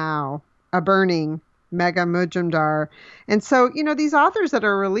out now. A Burning, Megha Majumdar. And so, these authors that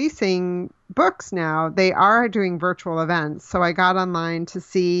are releasing books now, they are doing virtual events. So I got online to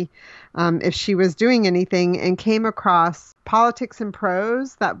see if she was doing anything, and came across Politics and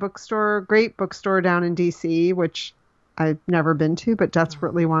Prose, that bookstore, great bookstore down in DC, which I've never been to, but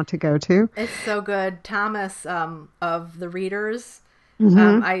desperately want to go to. It's so good. Thomas of The Readers,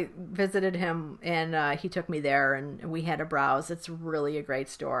 I visited him, and he took me there, and we had a browse. It's really a great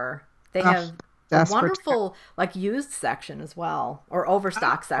store. They have a wonderful used section as well, or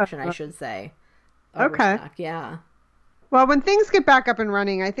overstock section, I should say. Overstock, okay. Yeah. Well, when things get back up and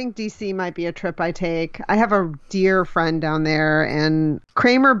running, I think DC might be a trip I take. I have a dear friend down there, and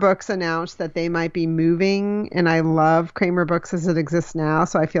Kramer Books announced that they might be moving, and I love Kramer Books as it exists now,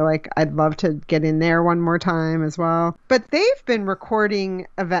 so I feel like I'd love to get in there one more time as well. But they've been recording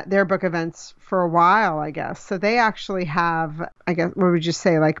their book events for a while, I guess. So they actually have, I guess, what would you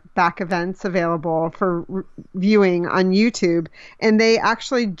say, back events available for viewing on YouTube. And they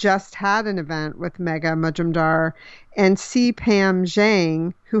actually just had an event with Megha Majumdar and C. Pam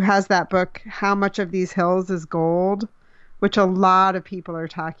Zhang, who has that book, How Much of These Hills is Gold, which a lot of people are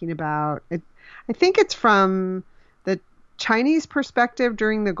talking about. I think it's from the Chinese perspective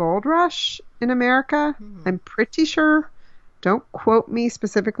during the gold rush in America. I'm pretty sure. Don't quote me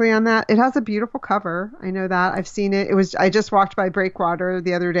specifically on that. It has a beautiful cover. I know that. I've seen it. I just walked by Breakwater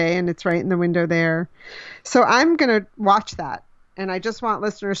the other day, and it's right in the window there. So I'm going to watch that. And I just want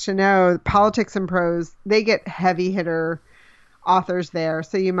listeners to know, Politics and Prose, they get heavy hitter authors there.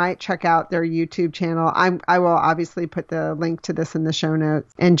 So you might check out their YouTube channel. I will obviously put the link to this in the show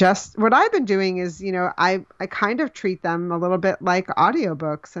notes. And just what I've been doing is, I kind of treat them a little bit like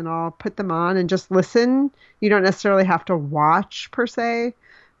audiobooks, and I'll put them on and just listen. You don't necessarily have to watch per se,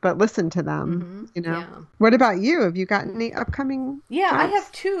 but listen to them, Yeah. What about you? Have you got any upcoming Yeah, I books?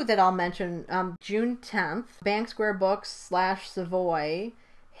 have two that I'll mention. June 10th, Bank Square Books / Savoy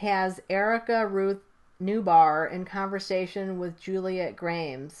has Erica Ruth Newbar in conversation with Juliet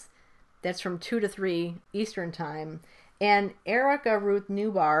Grames. That's from 2 to 3 Eastern Time. And Erica Ruth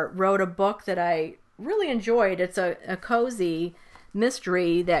Newbar wrote a book that I really enjoyed. It's a cozy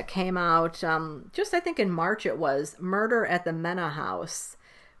mystery that came out just, I think, in March it was, Murder at the Mena House,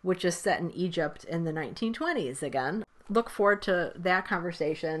 which is set in Egypt in the 1920s again. Look forward to that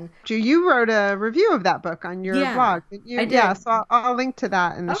conversation. You wrote a review of that book on your blog, didn't you? I did. Yeah, so I'll link to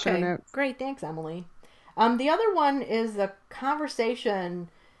that in the show Okay, notes. great. Thanks, Emily. The other one is a conversation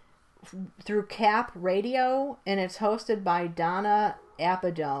through CAP Radio, and it's hosted by Donna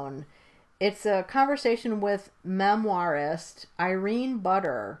Apadone. It's a conversation with memoirist Irene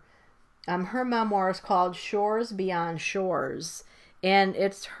Butter. Her memoir is called Shores Beyond Shores, and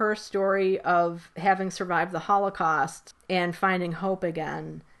it's her story of having survived the Holocaust and finding hope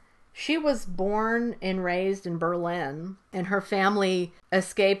again. She was born and raised in Berlin, and her family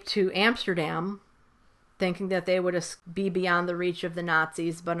escaped to Amsterdam, thinking that they would be beyond the reach of the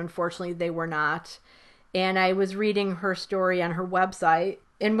Nazis, but unfortunately they were not. And I was reading her story on her website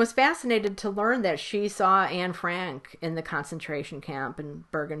and was fascinated to learn that she saw Anne Frank in the concentration camp in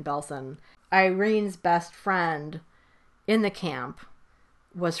Bergen-Belsen. Irene's best friend in the camp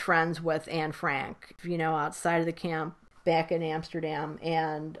was friends with Anne Frank, outside of the camp back in Amsterdam.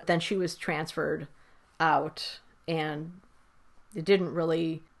 And then she was transferred out, and it didn't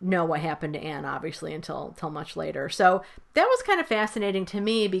really know what happened to Anne, obviously, until much later. So that was kind of fascinating to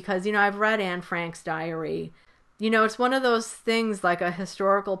me because, I've read Anne Frank's diary. It's one of those things, like a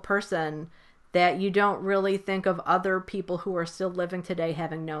historical person, that you don't really think of other people who are still living today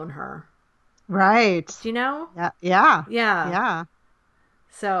having known her. Right. Do you know? Yeah. Yeah.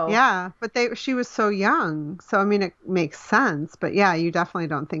 So. Yeah, but she was so young. So, it makes sense. But yeah, you definitely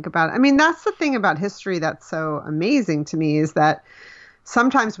don't think about it. That's the thing about history that's so amazing to me is that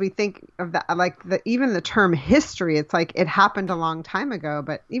sometimes we think of that, like even the term history, it's like it happened a long time ago.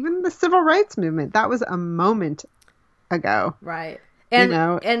 But even the civil rights movement, that was a moment ago. Right. And,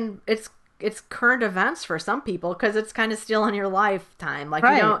 and it's current events for some people because it's kind of still in your lifetime. Like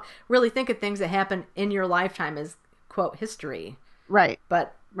you don't really think of things that happen in your lifetime as, quote, history. Right.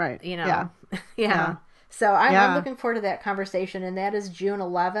 But, Yeah. Yeah. So I'm looking forward to that conversation, and that is June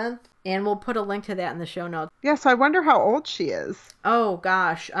 11th, and we'll put a link to that in the show notes. Yeah, so I wonder how old she is. Oh,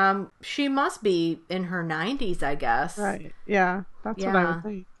 gosh. She must be in her 90s, I guess. Right. Yeah, that's what I would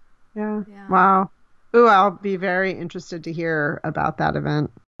think. Yeah. Wow. Ooh, I'll be very interested to hear about that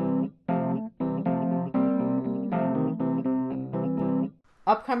event.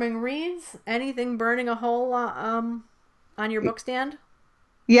 Upcoming reads? Anything burning a hole on your book stand?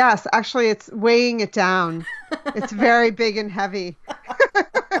 Yes, actually, it's weighing it down. It's very big and heavy.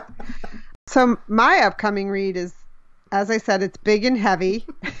 So my upcoming read is, as I said, it's big and heavy.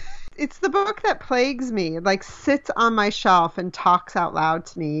 It's the book that plagues me, like sits on my shelf and talks out loud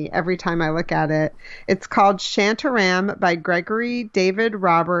to me every time I look at it. It's called Shantaram by Gregory David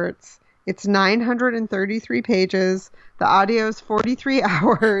Roberts. It's 933 pages. The audio is 43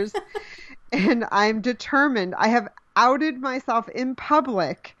 hours. And I'm determined. I have outed myself in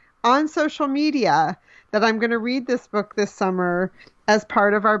public on social media that I'm going to read this book this summer as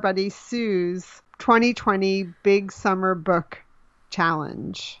part of our buddy Sue's 2020 Big Summer Book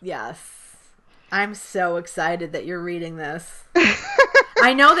Challenge. Yes. I'm so excited that you're reading this.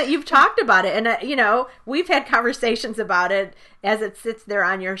 I know that you've talked about it, and, we've had conversations about it as it sits there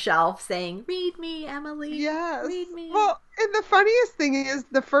on your shelf saying, read me, Emily. Yes. Read me. Well, and the funniest thing is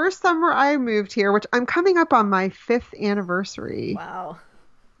the first summer I moved here, which I'm coming up on my 5th anniversary. Wow.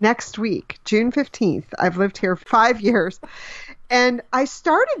 Next week, June 15th. I've lived here 5 years. And I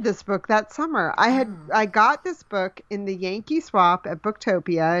started this book that summer. I got this book in the Yankee Swap at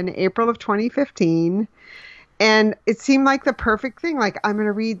Booktopia in April of 2015. And it seemed like the perfect thing. Like, I'm going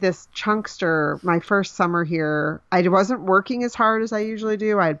to read this chunkster my first summer here. I wasn't working as hard as I usually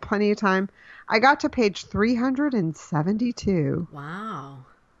do. I had plenty of time. I got to page 372. Wow.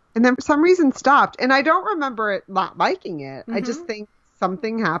 And then for some reason stopped. And I don't remember it not liking it. I just think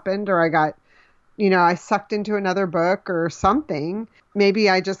something happened, or I got, I sucked into another book or something. Maybe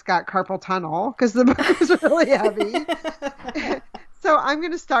I just got carpal tunnel because the book was really heavy. So I'm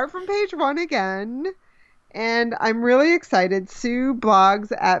going to start from page 1 again. And I'm really excited. Sue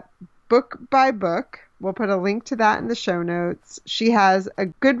blogs at Book by Book. We'll put a link to that in the show notes. She has a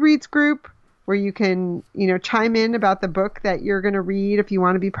Goodreads group where you can, chime in about the book that you're going to read if you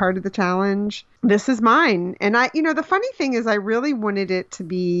want to be part of the challenge. This is mine. And the funny thing is I really wanted it to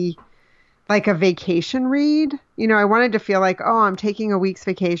be like a vacation read. I wanted to feel like, oh, I'm taking a week's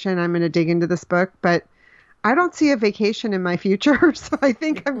vacation. I'm going to dig into this book, but I don't see a vacation in my future. So I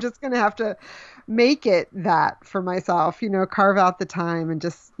think I'm just going to have to make it that for myself, carve out the time and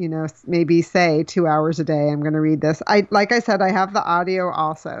just, maybe say 2 hours a day, I'm going to read this. Like I said, I have the audio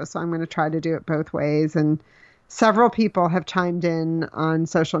also, so I'm going to try to do it both ways. And several people have chimed in on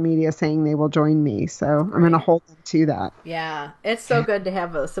social media saying they will join me. So I'm going to hold them to that. Yeah. It's so good to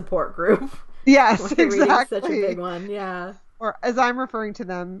have a support group. Yes, exactly. Such a big one. Yeah. Or as I'm referring to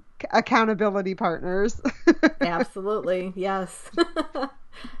them, accountability partners. Absolutely. Yes.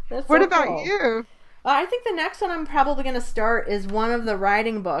 What about you? I think the next one I'm probably going to start is one of the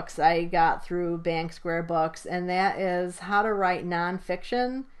writing books I got through Bank Square Books, and that is How to Write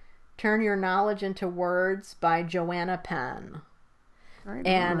Nonfiction, Turn Your Knowledge into Words by Joanna Penn. Right.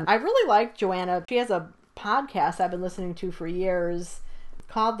 And I really like Joanna. She has a podcast I've been listening to for years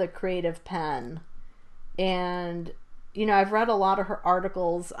called The Creative Pen. And I've read a lot of her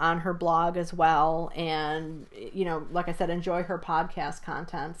articles on her blog as well. And, like I said, enjoy her podcast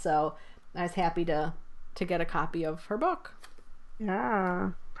content. So I was happy to get a copy of her book.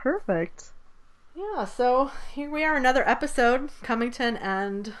 Yeah, perfect. Yeah, so here we are, another episode coming to an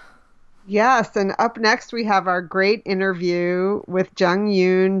end. Yes, and up next we have our great interview with Jung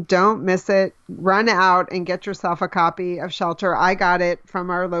Yoon. Don't miss it. Run out and get yourself a copy of Shelter. I got it from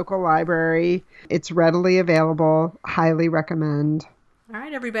our local library. It's readily available. Highly recommend. All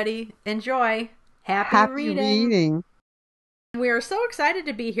right, everybody. Enjoy. Happy reading. We are so excited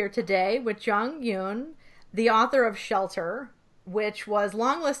to be here today with Jung Yoon, the author of Shelter, which was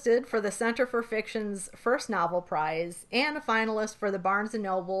longlisted for the Center for Fiction's first novel prize and a finalist for the Barnes &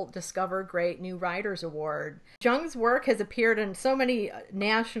 Noble Discover Great New Writers Award. Jung's work has appeared in so many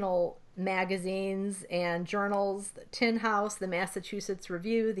national magazines and journals: the Tin House, the Massachusetts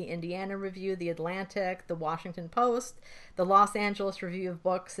Review, the Indiana Review, the Atlantic, the Washington Post, the Los Angeles Review of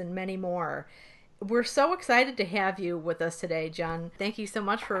Books, and many more. We're so excited to have you with us today, Jung. Thank you so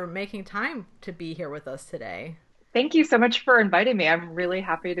much for making time to be here with us today. Thank you so much for inviting me. I'm really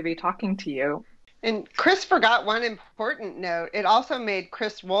happy to be talking to you. And Chris forgot one important note. It also made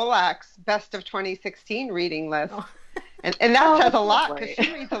Chris Wolak's Best of 2016 reading list. Oh. And that says a lot because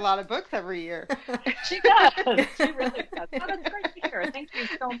she reads a lot of books every year. She does. She really does. Oh, that's great to hear. Thank you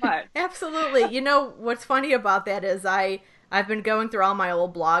so much. Absolutely. What's funny about that is I've been going through all my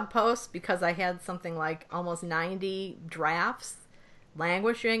old blog posts because I had something like almost 90 drafts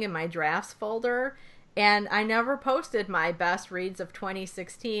languishing in my drafts folder. And I never posted my best reads of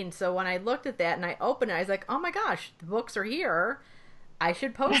 2016. So when I looked at that and I opened it, I was like, oh my gosh, the books are here. I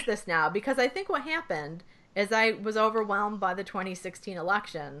should post this now. Because I think what happened is I was overwhelmed by the 2016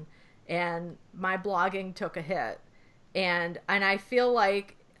 election and my blogging took a hit. And I feel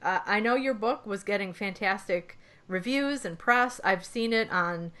like I know your book was getting fantastic reviews and press. I've seen it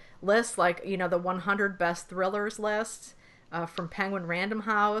on lists like, the 100 best thrillers list from Penguin Random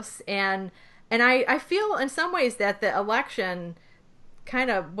House. And I feel in some ways that the election kind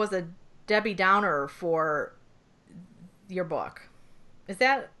of was a Debbie Downer for your book. Is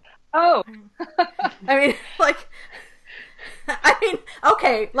that? Oh.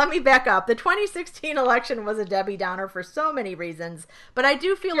 Okay, let me back up. The 2016 election was a Debbie Downer for so many reasons, but I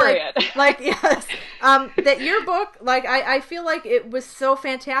do feel yes, that your book, I feel like it was so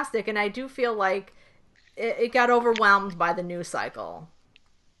fantastic, and I do feel like it got overwhelmed by the news cycle.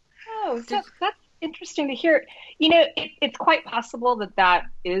 Oh, that's interesting to hear. It's quite possible that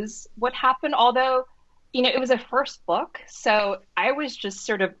is what happened, although, it was a first book, so I was just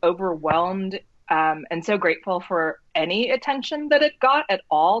sort of overwhelmed and so grateful for any attention that it got at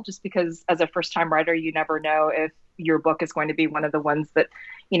all, just because as a first-time writer, you never know if your book is going to be one of the ones that,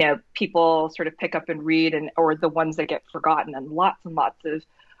 people sort of pick up and read, or the ones that get forgotten. And lots of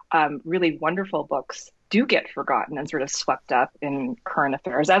really wonderful books do get forgotten and sort of swept up in current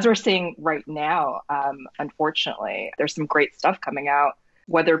affairs, as we're seeing right now. Unfortunately, there's some great stuff coming out.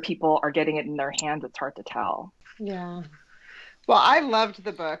 Whether people are getting it in their hands, it's hard to tell. Yeah. Well, I loved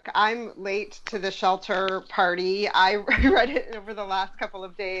the book. I'm late to the Shelter party. I read it over the last couple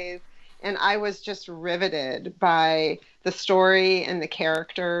of days, and I was just riveted by the story and the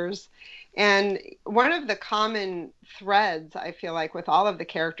characters. And one of the common threads, I feel like, with all of the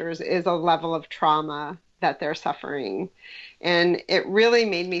characters is a level of trauma that they're suffering. And it really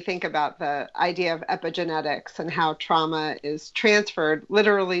made me think about the idea of epigenetics and how trauma is transferred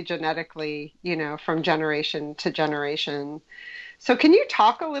literally genetically, from generation to generation. So can you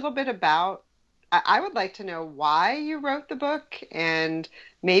talk a little bit about I would like to know why you wrote the book, and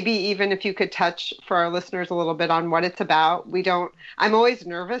maybe even if you could touch for our listeners a little bit on what it's about. I'm always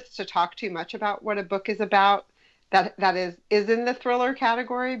nervous to talk too much about what a book is about that is in the thriller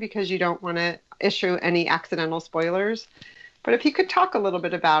category because you don't want to issue any accidental spoilers. But if you could talk a little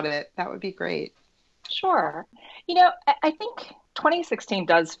bit about it, that would be great. Sure. I think 2016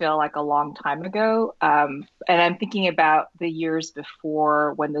 does feel like a long time ago. And I'm thinking about the years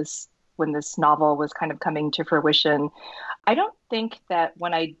before when this novel was kind of coming to fruition. I don't think that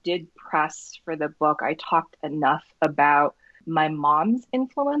when I did press for the book, I talked enough about my mom's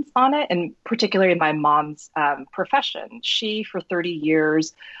influence on it, and particularly my mom's profession. She, for 30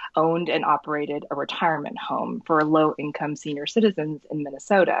 years, owned and operated a retirement home for low-income senior citizens in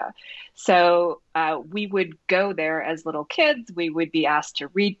Minnesota. So we would go there as little kids. We would be asked to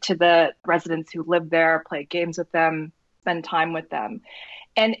read to the residents who lived there, play games with them, spend time with them.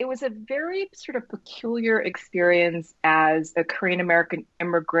 And it was a very sort of peculiar experience as a Korean American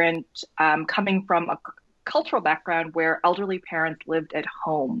immigrant coming from a cultural background where elderly parents lived at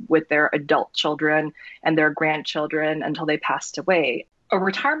home with their adult children and their grandchildren until they passed away. A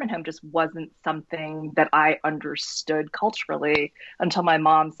retirement home just wasn't something that I understood culturally until my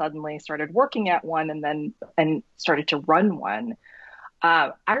mom suddenly started working at one and started to run one.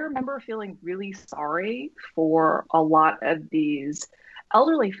 I remember feeling really sorry for a lot of these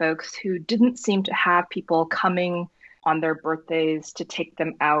elderly folks who didn't seem to have people coming on their birthdays to take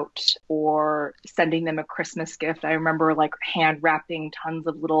them out or sending them a Christmas gift. I remember like hand wrapping tons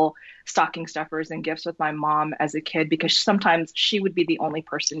of little stocking stuffers and gifts with my mom as a kid because sometimes she would be the only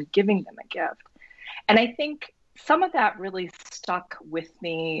person giving them a gift. And I think some of that really stuck with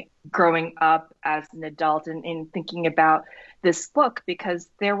me growing up as an adult and in thinking about this book because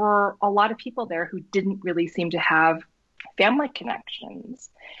there were a lot of people there who didn't really seem to have family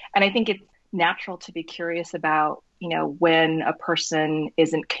connections. And I think it's natural to be curious about, when a person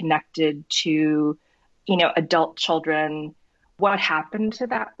isn't connected to, adult children, what happened to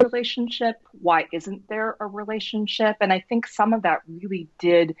that relationship? Why isn't there a relationship? And I think some of that really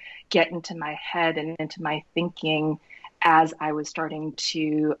did get into my head and into my thinking as I was starting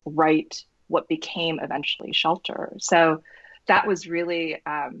to write what became eventually Shelter. So that was really,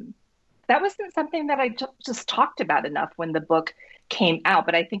 that wasn't something that I just talked about enough when the book came out.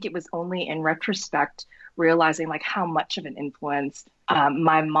 But I think it was only in retrospect realizing like how much of an influence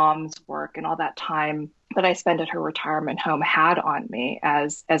my mom's work and all that time that I spent at her retirement home had on me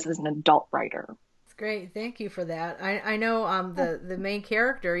as an adult writer. It's great. Thank you for that. I know the main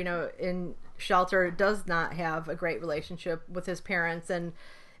character, in Shelter does not have a great relationship with his parents, and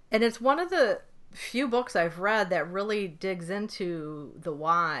it's one of the few books I've read that really digs into the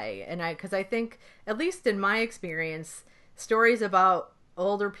why. And because I think, at least in my experience, stories about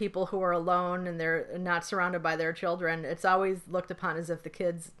older people who are alone and they're not surrounded by their children, it's always looked upon as if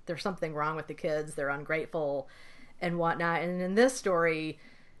there's something wrong with the kids, they're ungrateful and whatnot. And in this story,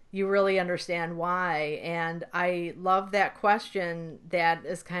 you really understand why. And I love that question that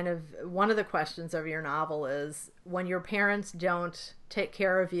is kind of one of the questions of your novel is, when your parents don't take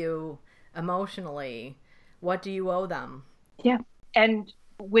care of you emotionally, what do you owe them? Yeah. And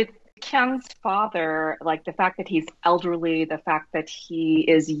with Kyung's father, like the fact that he's elderly, the fact that he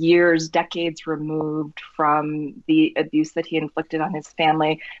is decades removed from the abuse that he inflicted on his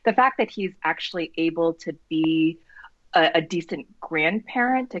family, the fact that he's actually able to be a decent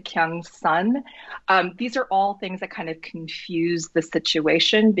grandparent to Kyung's son. These are all things that kind of confuse the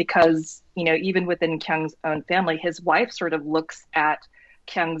situation because, even within Kyung's own family, his wife sort of looks at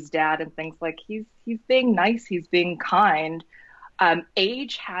Kyung's dad and thinks like he's being nice, he's being kind.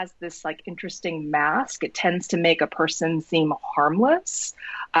 Age has this like interesting mask. It tends to make a person seem harmless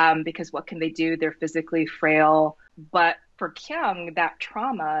because what can they do? They're physically frail. But for Kyung, that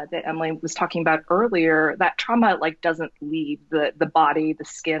trauma that Emily was talking about earlier, that trauma like doesn't leave the body, the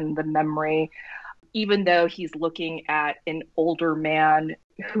skin, the memory. Even though he's looking at an older man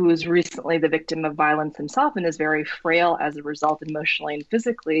who is recently the victim of violence himself and is very frail as a result, emotionally and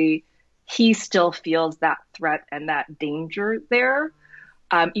physically, he still feels that threat and that danger there,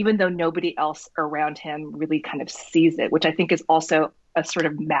 even though nobody else around him really kind of sees it, which I think is also a sort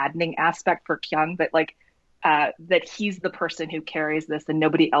of maddening aspect for Kyung, that he's the person who carries this and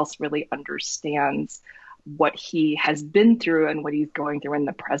nobody else really understands what he has been through and what he's going through in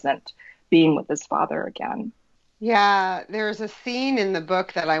the present, being with his father again. Yeah, there's a scene in the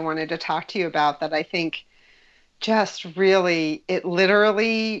book that I wanted to talk to you about that I think just really, it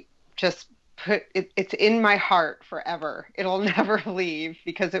literally just it's in my heart forever. It'll never leave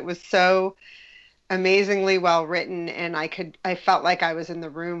because it was so amazingly well written, and I felt like I was in the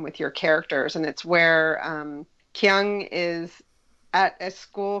room with your characters. And it's where Kyung is at a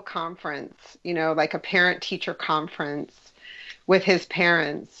school conference, like a parent-teacher conference with his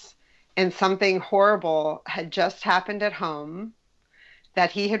parents, and something horrible had just happened at home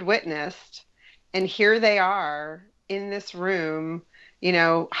that he had witnessed, and here they are in this room,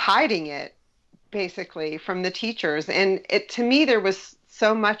 hiding it basically from the teachers. And to me, there was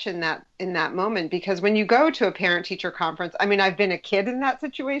so much in that moment, because when you go to a parent teacher conference, I mean, I've been a kid in that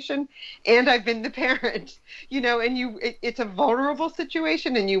situation and I've been the parent, and it's a vulnerable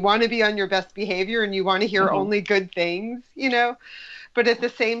situation, and you want to be on your best behavior and you want to hear only good things, but at the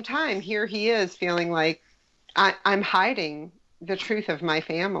same time, here he is feeling like I'm hiding the truth of my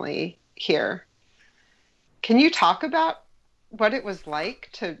family here. Can you talk about what it was like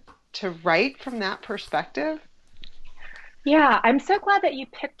to write from that perspective? Yeah, I'm so glad that you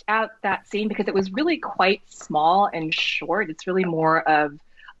picked out that scene because it was really quite small and short. It's really more of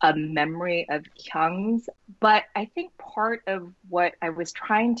a memory of Kyung's. But I think part of what I was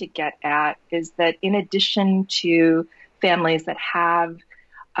trying to get at is that in addition to families that have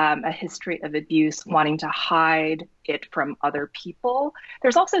a history of abuse wanting to hide it from other people,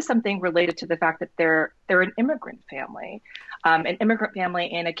 there's also something related to the fact that they're an immigrant family. An immigrant family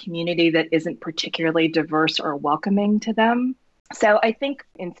in a community that isn't particularly diverse or welcoming to them. So I think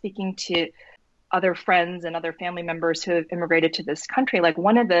in speaking to other friends and other family members who have immigrated to this country, like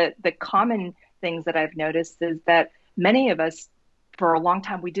one of the common things that I've noticed is that many of us, for a long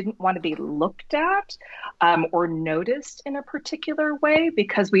time, we didn't want to be looked at or noticed in a particular way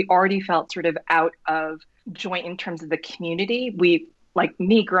because we already felt sort of out of joint in terms of the community. Like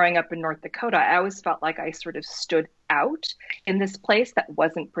me growing up in North Dakota, I always felt like I sort of stood out in this place that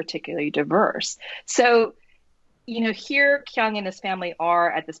wasn't particularly diverse. So, here Kyung and his family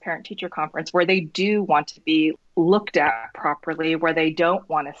are at this parent-teacher conference where they do want to be looked at properly, where they don't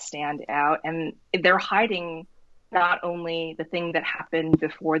want to stand out. And they're hiding not only the thing that happened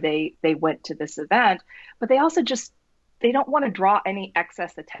before they went to this event, but they also they don't want to draw any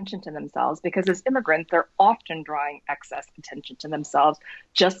excess attention to themselves, because as immigrants, they're often drawing excess attention to themselves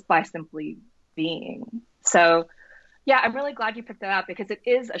just by simply being. So, yeah, I'm really glad you picked that up because it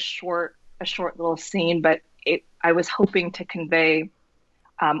is a short little scene, but I was hoping to convey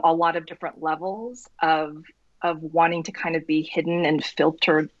a lot of different levels of wanting to kind of be hidden and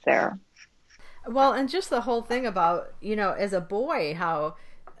filtered there. Well, and just the whole thing about, as a boy, how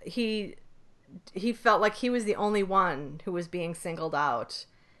he felt like he was the only one who was being singled out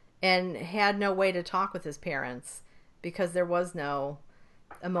and had no way to talk with his parents because there was no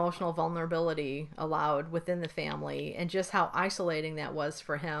emotional vulnerability allowed within the family, and just how isolating that was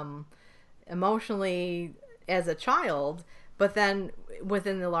for him emotionally as a child, but then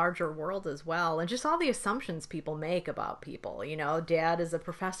within the larger world as well. And just all the assumptions people make about people, dad is a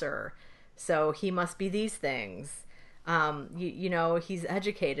professor, so he must be these things. He's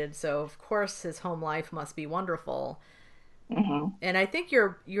educated, so of course his home life must be wonderful. Mm-hmm. And I think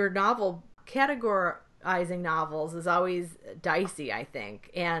your novel, categorizing novels, is always dicey, I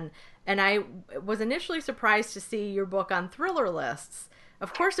think. And I was initially surprised to see your book on thriller lists.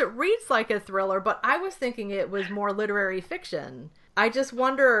 Of course, it reads like a thriller, but I was thinking it was more literary fiction. I just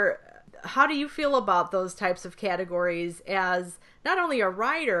wonder, how do you feel about those types of categories as not only a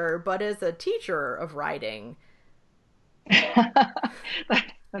writer, but as a teacher of writing?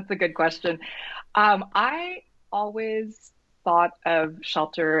 That's a good question. I always thought of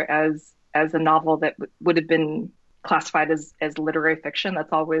Shelter as a novel that would have been classified as literary fiction.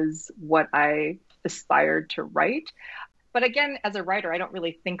 That's always what I aspired to write. But again, as a writer, I don't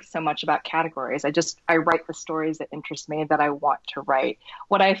really think so much about categories. I write the stories that interest me, that I want to write.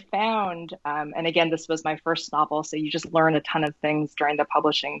 What I found, and again, this was my first novel, so you just learn a ton of things during the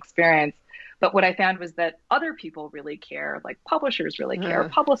publishing experience. But what I found was that other people really care, like publishers really care,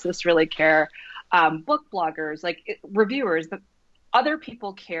 publicists really care, book bloggers, like reviewers, that other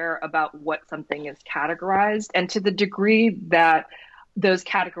people care about what something is categorized. And to the degree that those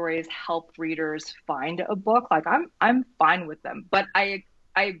categories help readers find a book, like I'm fine with them. But I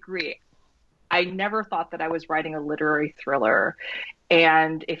agree. I never thought that I was writing a literary thriller.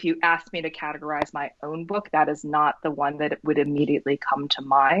 And if you asked me to categorize my own book, that is not the one that would immediately come to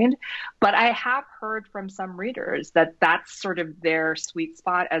mind. But I have heard from some readers that that's sort of their sweet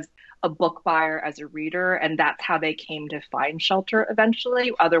spot as a book buyer, as a reader, and that's how they came to find Shelter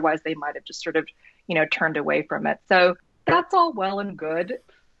eventually. Otherwise, they might have just sort of, turned away from it. So that's all well and good.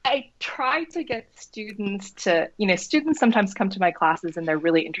 I try to get students to, students sometimes come to my classes and they're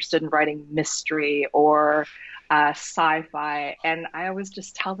really interested in writing mystery or sci-fi. And I always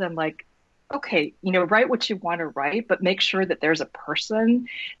just tell them, like, okay, write what you want to write, but make sure that there's a person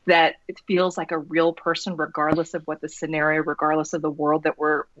that it feels like a real person, regardless of what the scenario, regardless of the world that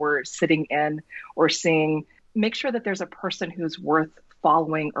we're sitting in or seeing. Make sure that there's a person who's worth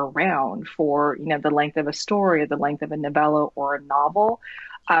following around for, the length of a story, or the length of a novella or a novel.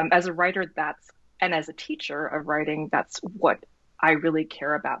 As a writer, and as a teacher of writing, that's what I really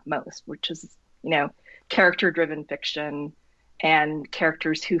care about most, which is, character-driven fiction and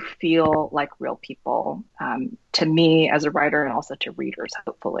characters who feel like real people, to me as a writer and also to readers,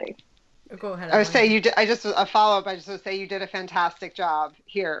 hopefully. Go ahead. I would say you did. A follow-up. I just would say you did a fantastic job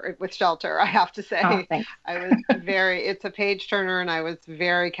here with Shelter. I have to say, Oh, thanks. It's a page turner, and I was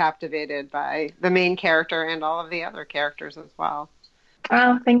very captivated by the main character and all of the other characters as well.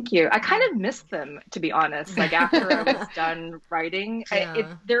 Oh, thank you. I kind of missed them, to be honest. Like after I was done writing,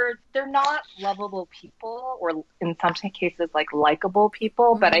 they're not lovable people, or in some cases like likable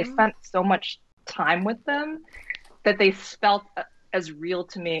people. But I spent so much time with them that they felt as real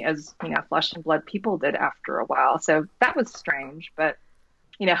to me as flesh and blood people did after a while. So that was strange, but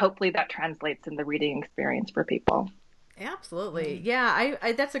hopefully that translates in the reading experience for people. Absolutely. Yeah,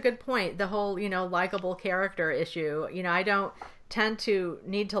 I that's a good point. The whole, likable character issue. I don't tend to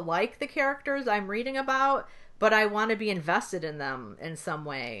need to like the characters I'm reading about, but I want to be invested in them in some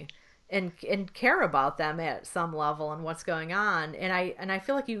way and care about them at some level and what's going on. And I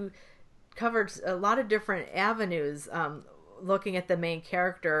feel like you covered a lot of different avenues, looking at the main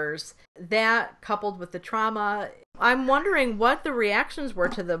characters, that coupled with the trauma. I'm wondering what the reactions were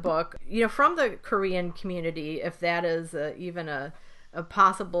to the book, from the Korean community, if that is even a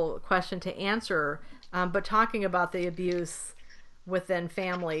possible question to answer, but talking about the abuse within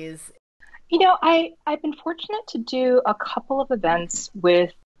families. I've been fortunate to do a couple of events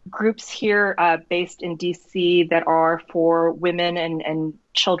with groups here based in DC that are for women and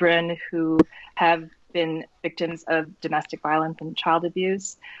children who have been victims of domestic violence and child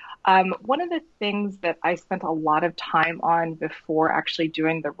abuse. One of the things that I spent a lot of time on before actually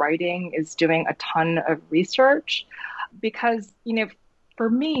doing the writing is doing a ton of research, because, for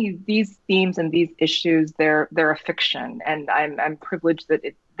me, these themes and these issues, they're a fiction, and I'm privileged that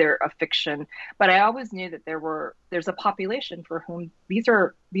they're a fiction. But I always knew that there's a population for whom these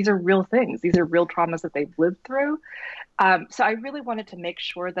are real things. These are real traumas that they've lived through. So I really wanted to make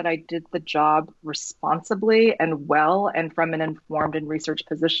sure that I did the job responsibly and well, and from an informed and research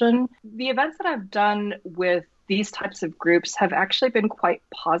position. The events that I've done with these types of groups have actually been quite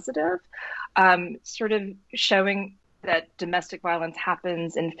positive, sort of showing that domestic violence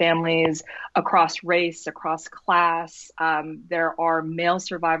happens in families across race, across class. There are male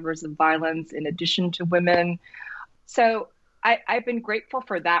survivors of violence in addition to women. So I've been grateful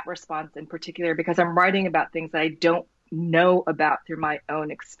for that response in particular, because I'm writing about things that I don't know about through my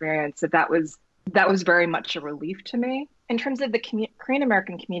own experience. So that was very much a relief to me. In terms of the Korean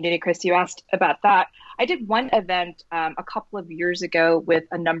American community, Chris, you asked about that. I did one event a couple of years ago with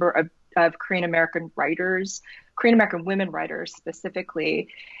a number of Korean American writers, Korean American women writers specifically.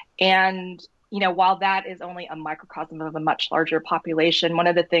 And, while that is only a microcosm of a much larger population, one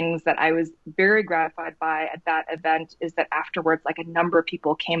of the things that I was very gratified by at that event is that afterwards, like, a number of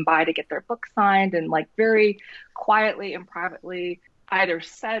people came by to get their book signed, and like very quietly and privately either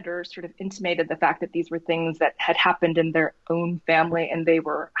said or sort of intimated the fact that these were things that had happened in their own family, and they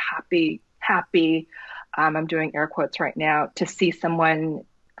were happy, I'm doing air quotes right now, to see someone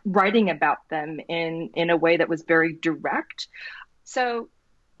writing about them in a way that was very direct. So,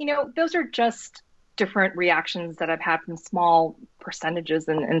 those are just different reactions that I've had from small percentages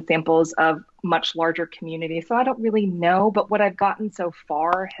and samples of much larger communities. So I don't really know, but what I've gotten so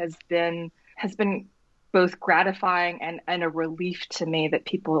far has been both gratifying and a relief to me that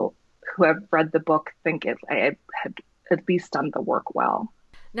people who have read the book think I had at least done the work well.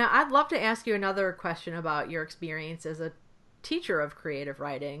 Now, I'd love to ask you another question about your experience as a teacher of creative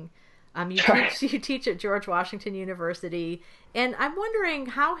writing. You teach at George Washington University, and I'm wondering,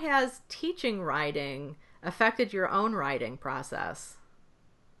 how has teaching writing affected your own writing process?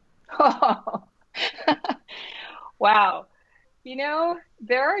 Oh, wow.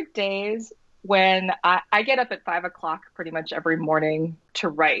 There are days when I get up at 5:00 pretty much every morning to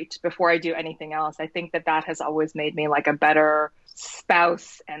write before I do anything else. I think that has always made me like a better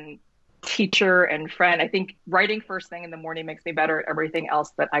spouse and teacher and friend. I think writing first thing in the morning makes me better at everything else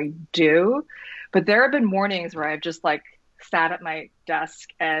that I do. But there have been mornings where I've just like sat at my desk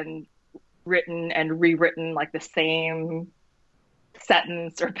and written and rewritten like the same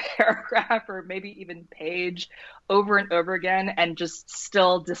sentence or paragraph or maybe even page over and over again and just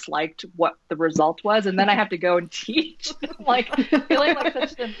still disliked what the result was. And then I have to go and teach, like feeling like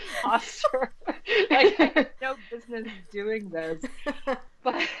such an imposter. Like I have no business doing this.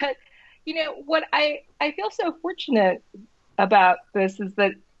 But what I feel so fortunate about this is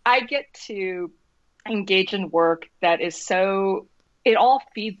that I get to engage in work that is it all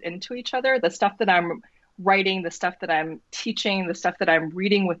feeds into each other. The stuff that I'm writing, the stuff that I'm teaching, the stuff that I'm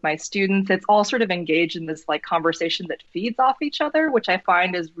reading with my students, it's all sort of engaged in this like conversation that feeds off each other, which I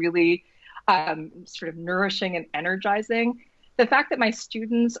find is really sort of nourishing and energizing. The fact that my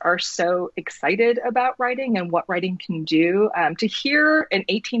students are so excited about writing and what writing can do, to hear an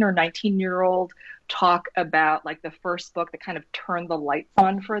 18 or 19-year-old talk about like the first book that kind of turned the lights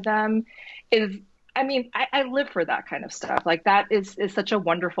on for them is, I live for that kind of stuff. Like that is such a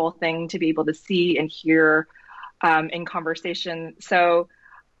wonderful thing to be able to see and hear in conversation. So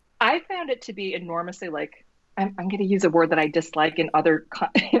I found it to be enormously like, I'm going to use a word that I dislike in other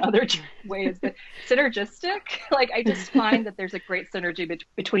ways, but synergistic. Like I just find that there's a great synergy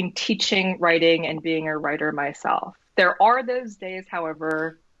between teaching, writing, and being a writer myself. There are those days,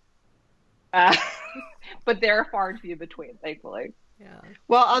 however, but they're far and few between, thankfully. Yeah.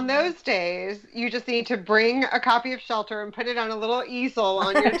 Well, on those days, you just need to bring a copy of Shelter and put it on a little easel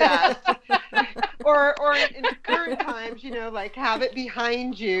on your desk. or in current times, like have it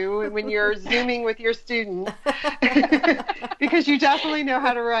behind you when you're Zooming with your students. Because you definitely know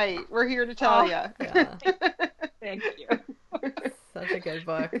how to write. We're here to tell you. Yeah. Thank you. Such a good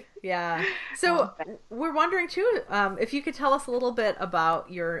book. Yeah. So we're wondering, too, if you could tell us a little bit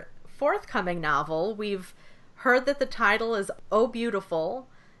about your forthcoming novel. We've heard that the title is Oh Beautiful,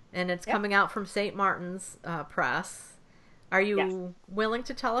 and it's coming out from St. Martin's Press. Are you willing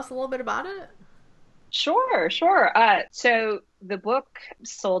to tell us a little bit about it? Sure. So the book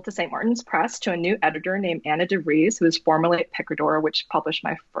sold to St. Martin's Press to a new editor named Anna DeVries, who was formerly at Picador, which published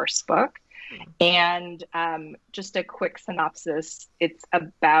my first book. And just a quick synopsis, it's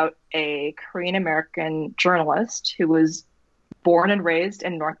about a Korean-American journalist who was born and raised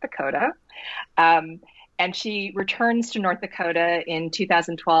in North Dakota. And she returns to North Dakota in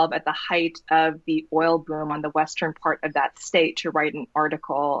 2012 at the height of the oil boom on the western part of that state to write an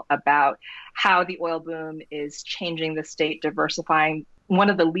article about how the oil boom is changing the state, diversifying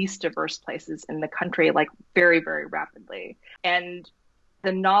one of the least diverse places in the country, like very, very rapidly. And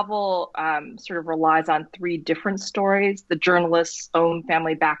the novel sort of relies on three different stories: the journalist's own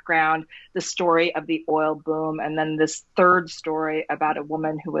family background, the story of the oil boom, and then this third story about a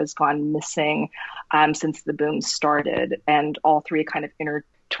woman who has gone missing since the boom started. And all three kind of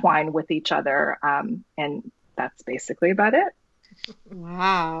intertwine with each other. And that's basically about it.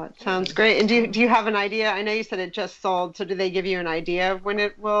 Wow, it sounds great. And do you have an idea? I know you said it just sold, so do they give you an idea of when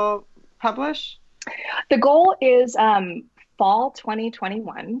it will publish? The goal is fall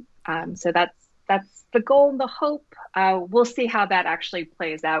 2021. So that's the goal and the hope. We'll see how that actually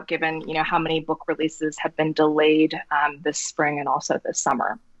plays out, given how many book releases have been delayed this spring and also this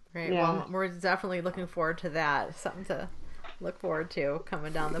summer. Great. Yeah. Well, we're definitely looking forward to that. Something to look forward to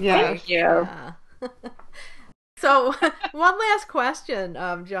coming down the pike. Thank you. Yeah. So, one last question,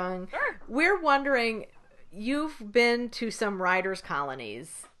 Jung. Sure. We're wondering, you've been to some writers'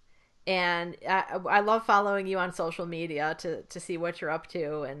 colonies. And I love following you on social media to see what you're up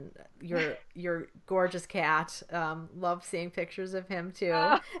to, and your gorgeous cat. Love seeing pictures of him too.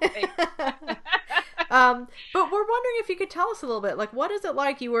 But we're wondering if you could tell us a little bit, like, what is it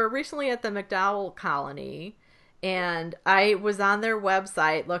like? You were recently at the MacDowell Colony, and I was on their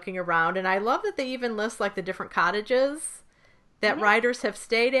website looking around, and I love that they even list like the different cottages that writers have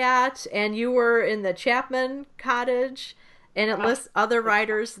stayed at, and you were in the Chapman cottage. And it lists other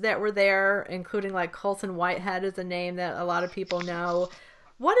writers that were there, including like Colson Whitehead is a name that a lot of people know.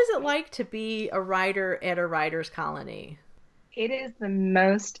 What is it like to be a writer at a writer's colony? It is the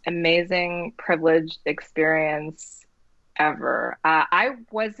most amazing, privileged experience ever. I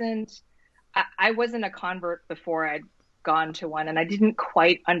wasn't a convert before I'd gone to one, and I didn't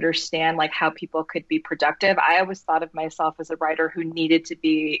quite understand like how people could be productive. I always thought of myself as a writer who needed to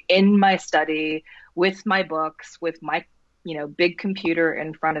be in my study with my books, with my big computer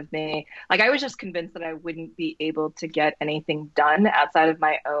in front of me. Like I was just convinced that I wouldn't be able to get anything done outside of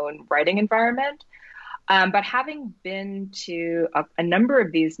my own writing environment. But having been to a number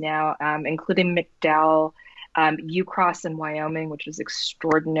of these now, including MacDowell, UCross in Wyoming, which was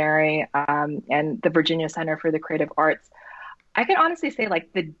extraordinary, and the Virginia Center for the Creative Arts, I can honestly say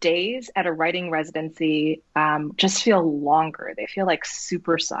like the days at a writing residency just feel longer. They feel like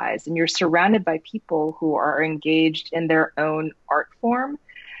supersized, and you're surrounded by people who are engaged in their own art form.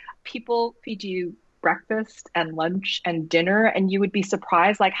 People feed you breakfast and lunch and dinner, and you would be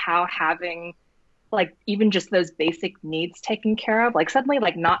surprised like how having like even just those basic needs taken care of, like suddenly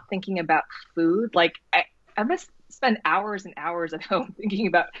like not thinking about food, like I must spend hours and hours at home thinking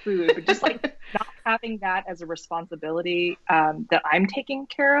about food, but just like not having that as a responsibility that I'm taking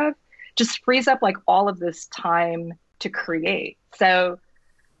care of just frees up like all of this time to create. So,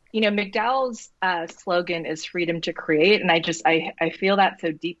 you know, McDowell's slogan is freedom to create. And I feel that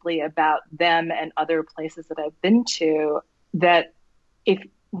so deeply about them and other places that I've been to, that if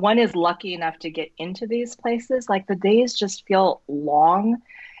one is lucky enough to get into these places, like the days just feel long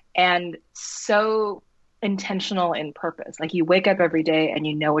and so intentional in purpose. Like you wake up every day and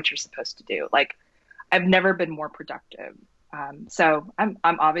you know what you're supposed to do. Like I've never been more productive. So I'm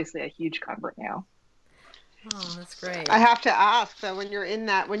obviously a huge convert now. Oh, that's great. I have to ask, so when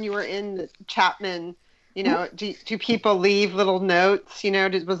you were in Chapman, you know, do people leave little notes? You know,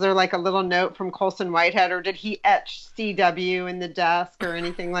 was there like a little note from Colson Whitehead, or did he etch CW in the desk or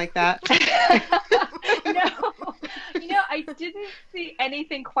anything like that? No, you know, I didn't see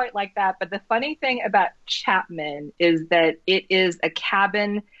anything quite like that. But the funny thing about Chapman is that it is a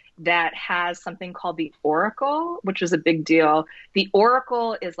cabin that has something called the Oracle, which was a big deal. The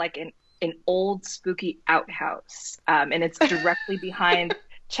Oracle is like an old spooky outhouse, and it's directly behind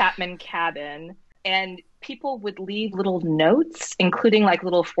Chapman Cabin. And people would leave little notes, including like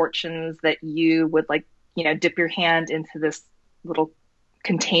little fortunes that you would like, you know, dip your hand into this little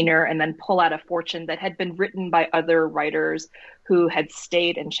container and then pull out a fortune that had been written by other writers who had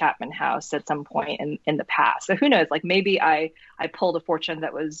stayed in Chapman House at some point in the past. So who knows, like maybe I pulled a fortune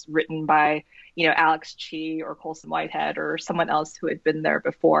that was written by, you know, Alex Chee or Colson Whitehead or someone else who had been there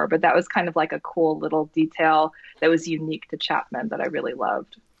before. But that was kind of like a cool little detail that was unique to Chapman that I really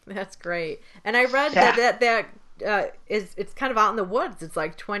loved. That's great. And I read that it's kind of out in the woods. It's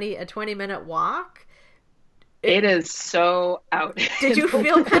like a 20-minute walk. It is so out. Did you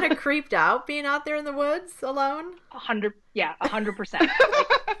feel kind of creeped out being out there in the woods alone? 100%.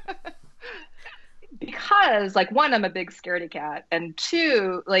 Because like one, I'm a big scaredy cat, and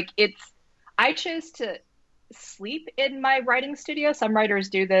two, like I chose to sleep in my writing studio. Some writers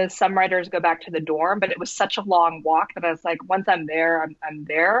do this. Some writers go back to the dorm, but it was such a long walk that I was like, once I'm there, I'm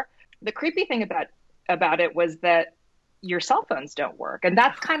there. The creepy thing about it was that your cell phones don't work. And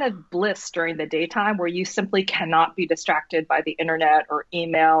that's kind of bliss during the daytime where you simply cannot be distracted by the internet or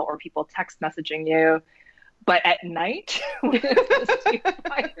email or people text messaging you. But at night, when it's just you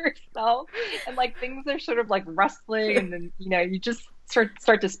by yourself and like things are sort of like rustling and then, you know, you just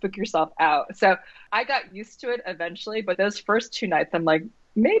start to spook yourself out. So I got used to it eventually, but those first 2 nights, I'm like,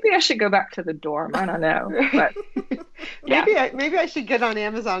 maybe I should go back to the dorm. I don't know. But yeah. maybe I should get on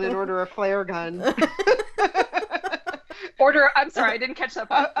Amazon and order a flare gun. I'm sorry, I didn't catch that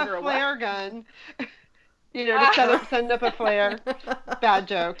part. A flare gun. You know, to send up a flare. Bad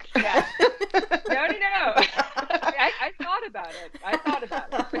joke. Yeah. No. I thought about it.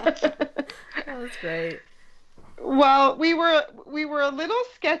 Oh, that's great. Well, we were a little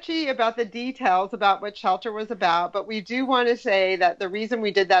sketchy about the details about what Shelter was about, but we do want to say that the reason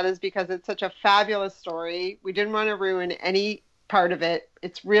we did that is because it's such a fabulous story. We didn't want to ruin any part of it.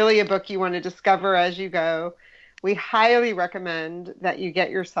 It's really a book you want to discover as you go. We highly recommend that you get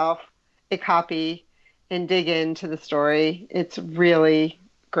yourself a copy and dig into the story. It's really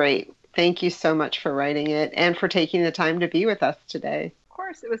great. Thank you so much for writing it and for taking the time to be with us today. Of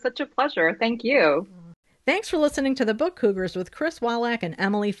course, it was such a pleasure. Thank you. Thanks for listening to The Book Cougars with Chris Wallach and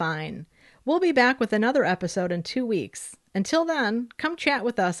Emily Fine. We'll be back with another episode in 2 weeks. Until then, come chat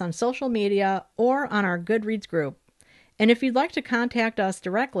with us on social media or on our Goodreads group. And if you'd like to contact us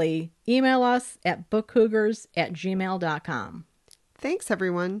directly, email us at bookcougars@gmail.com. Thanks,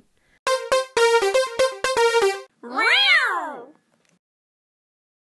 everyone.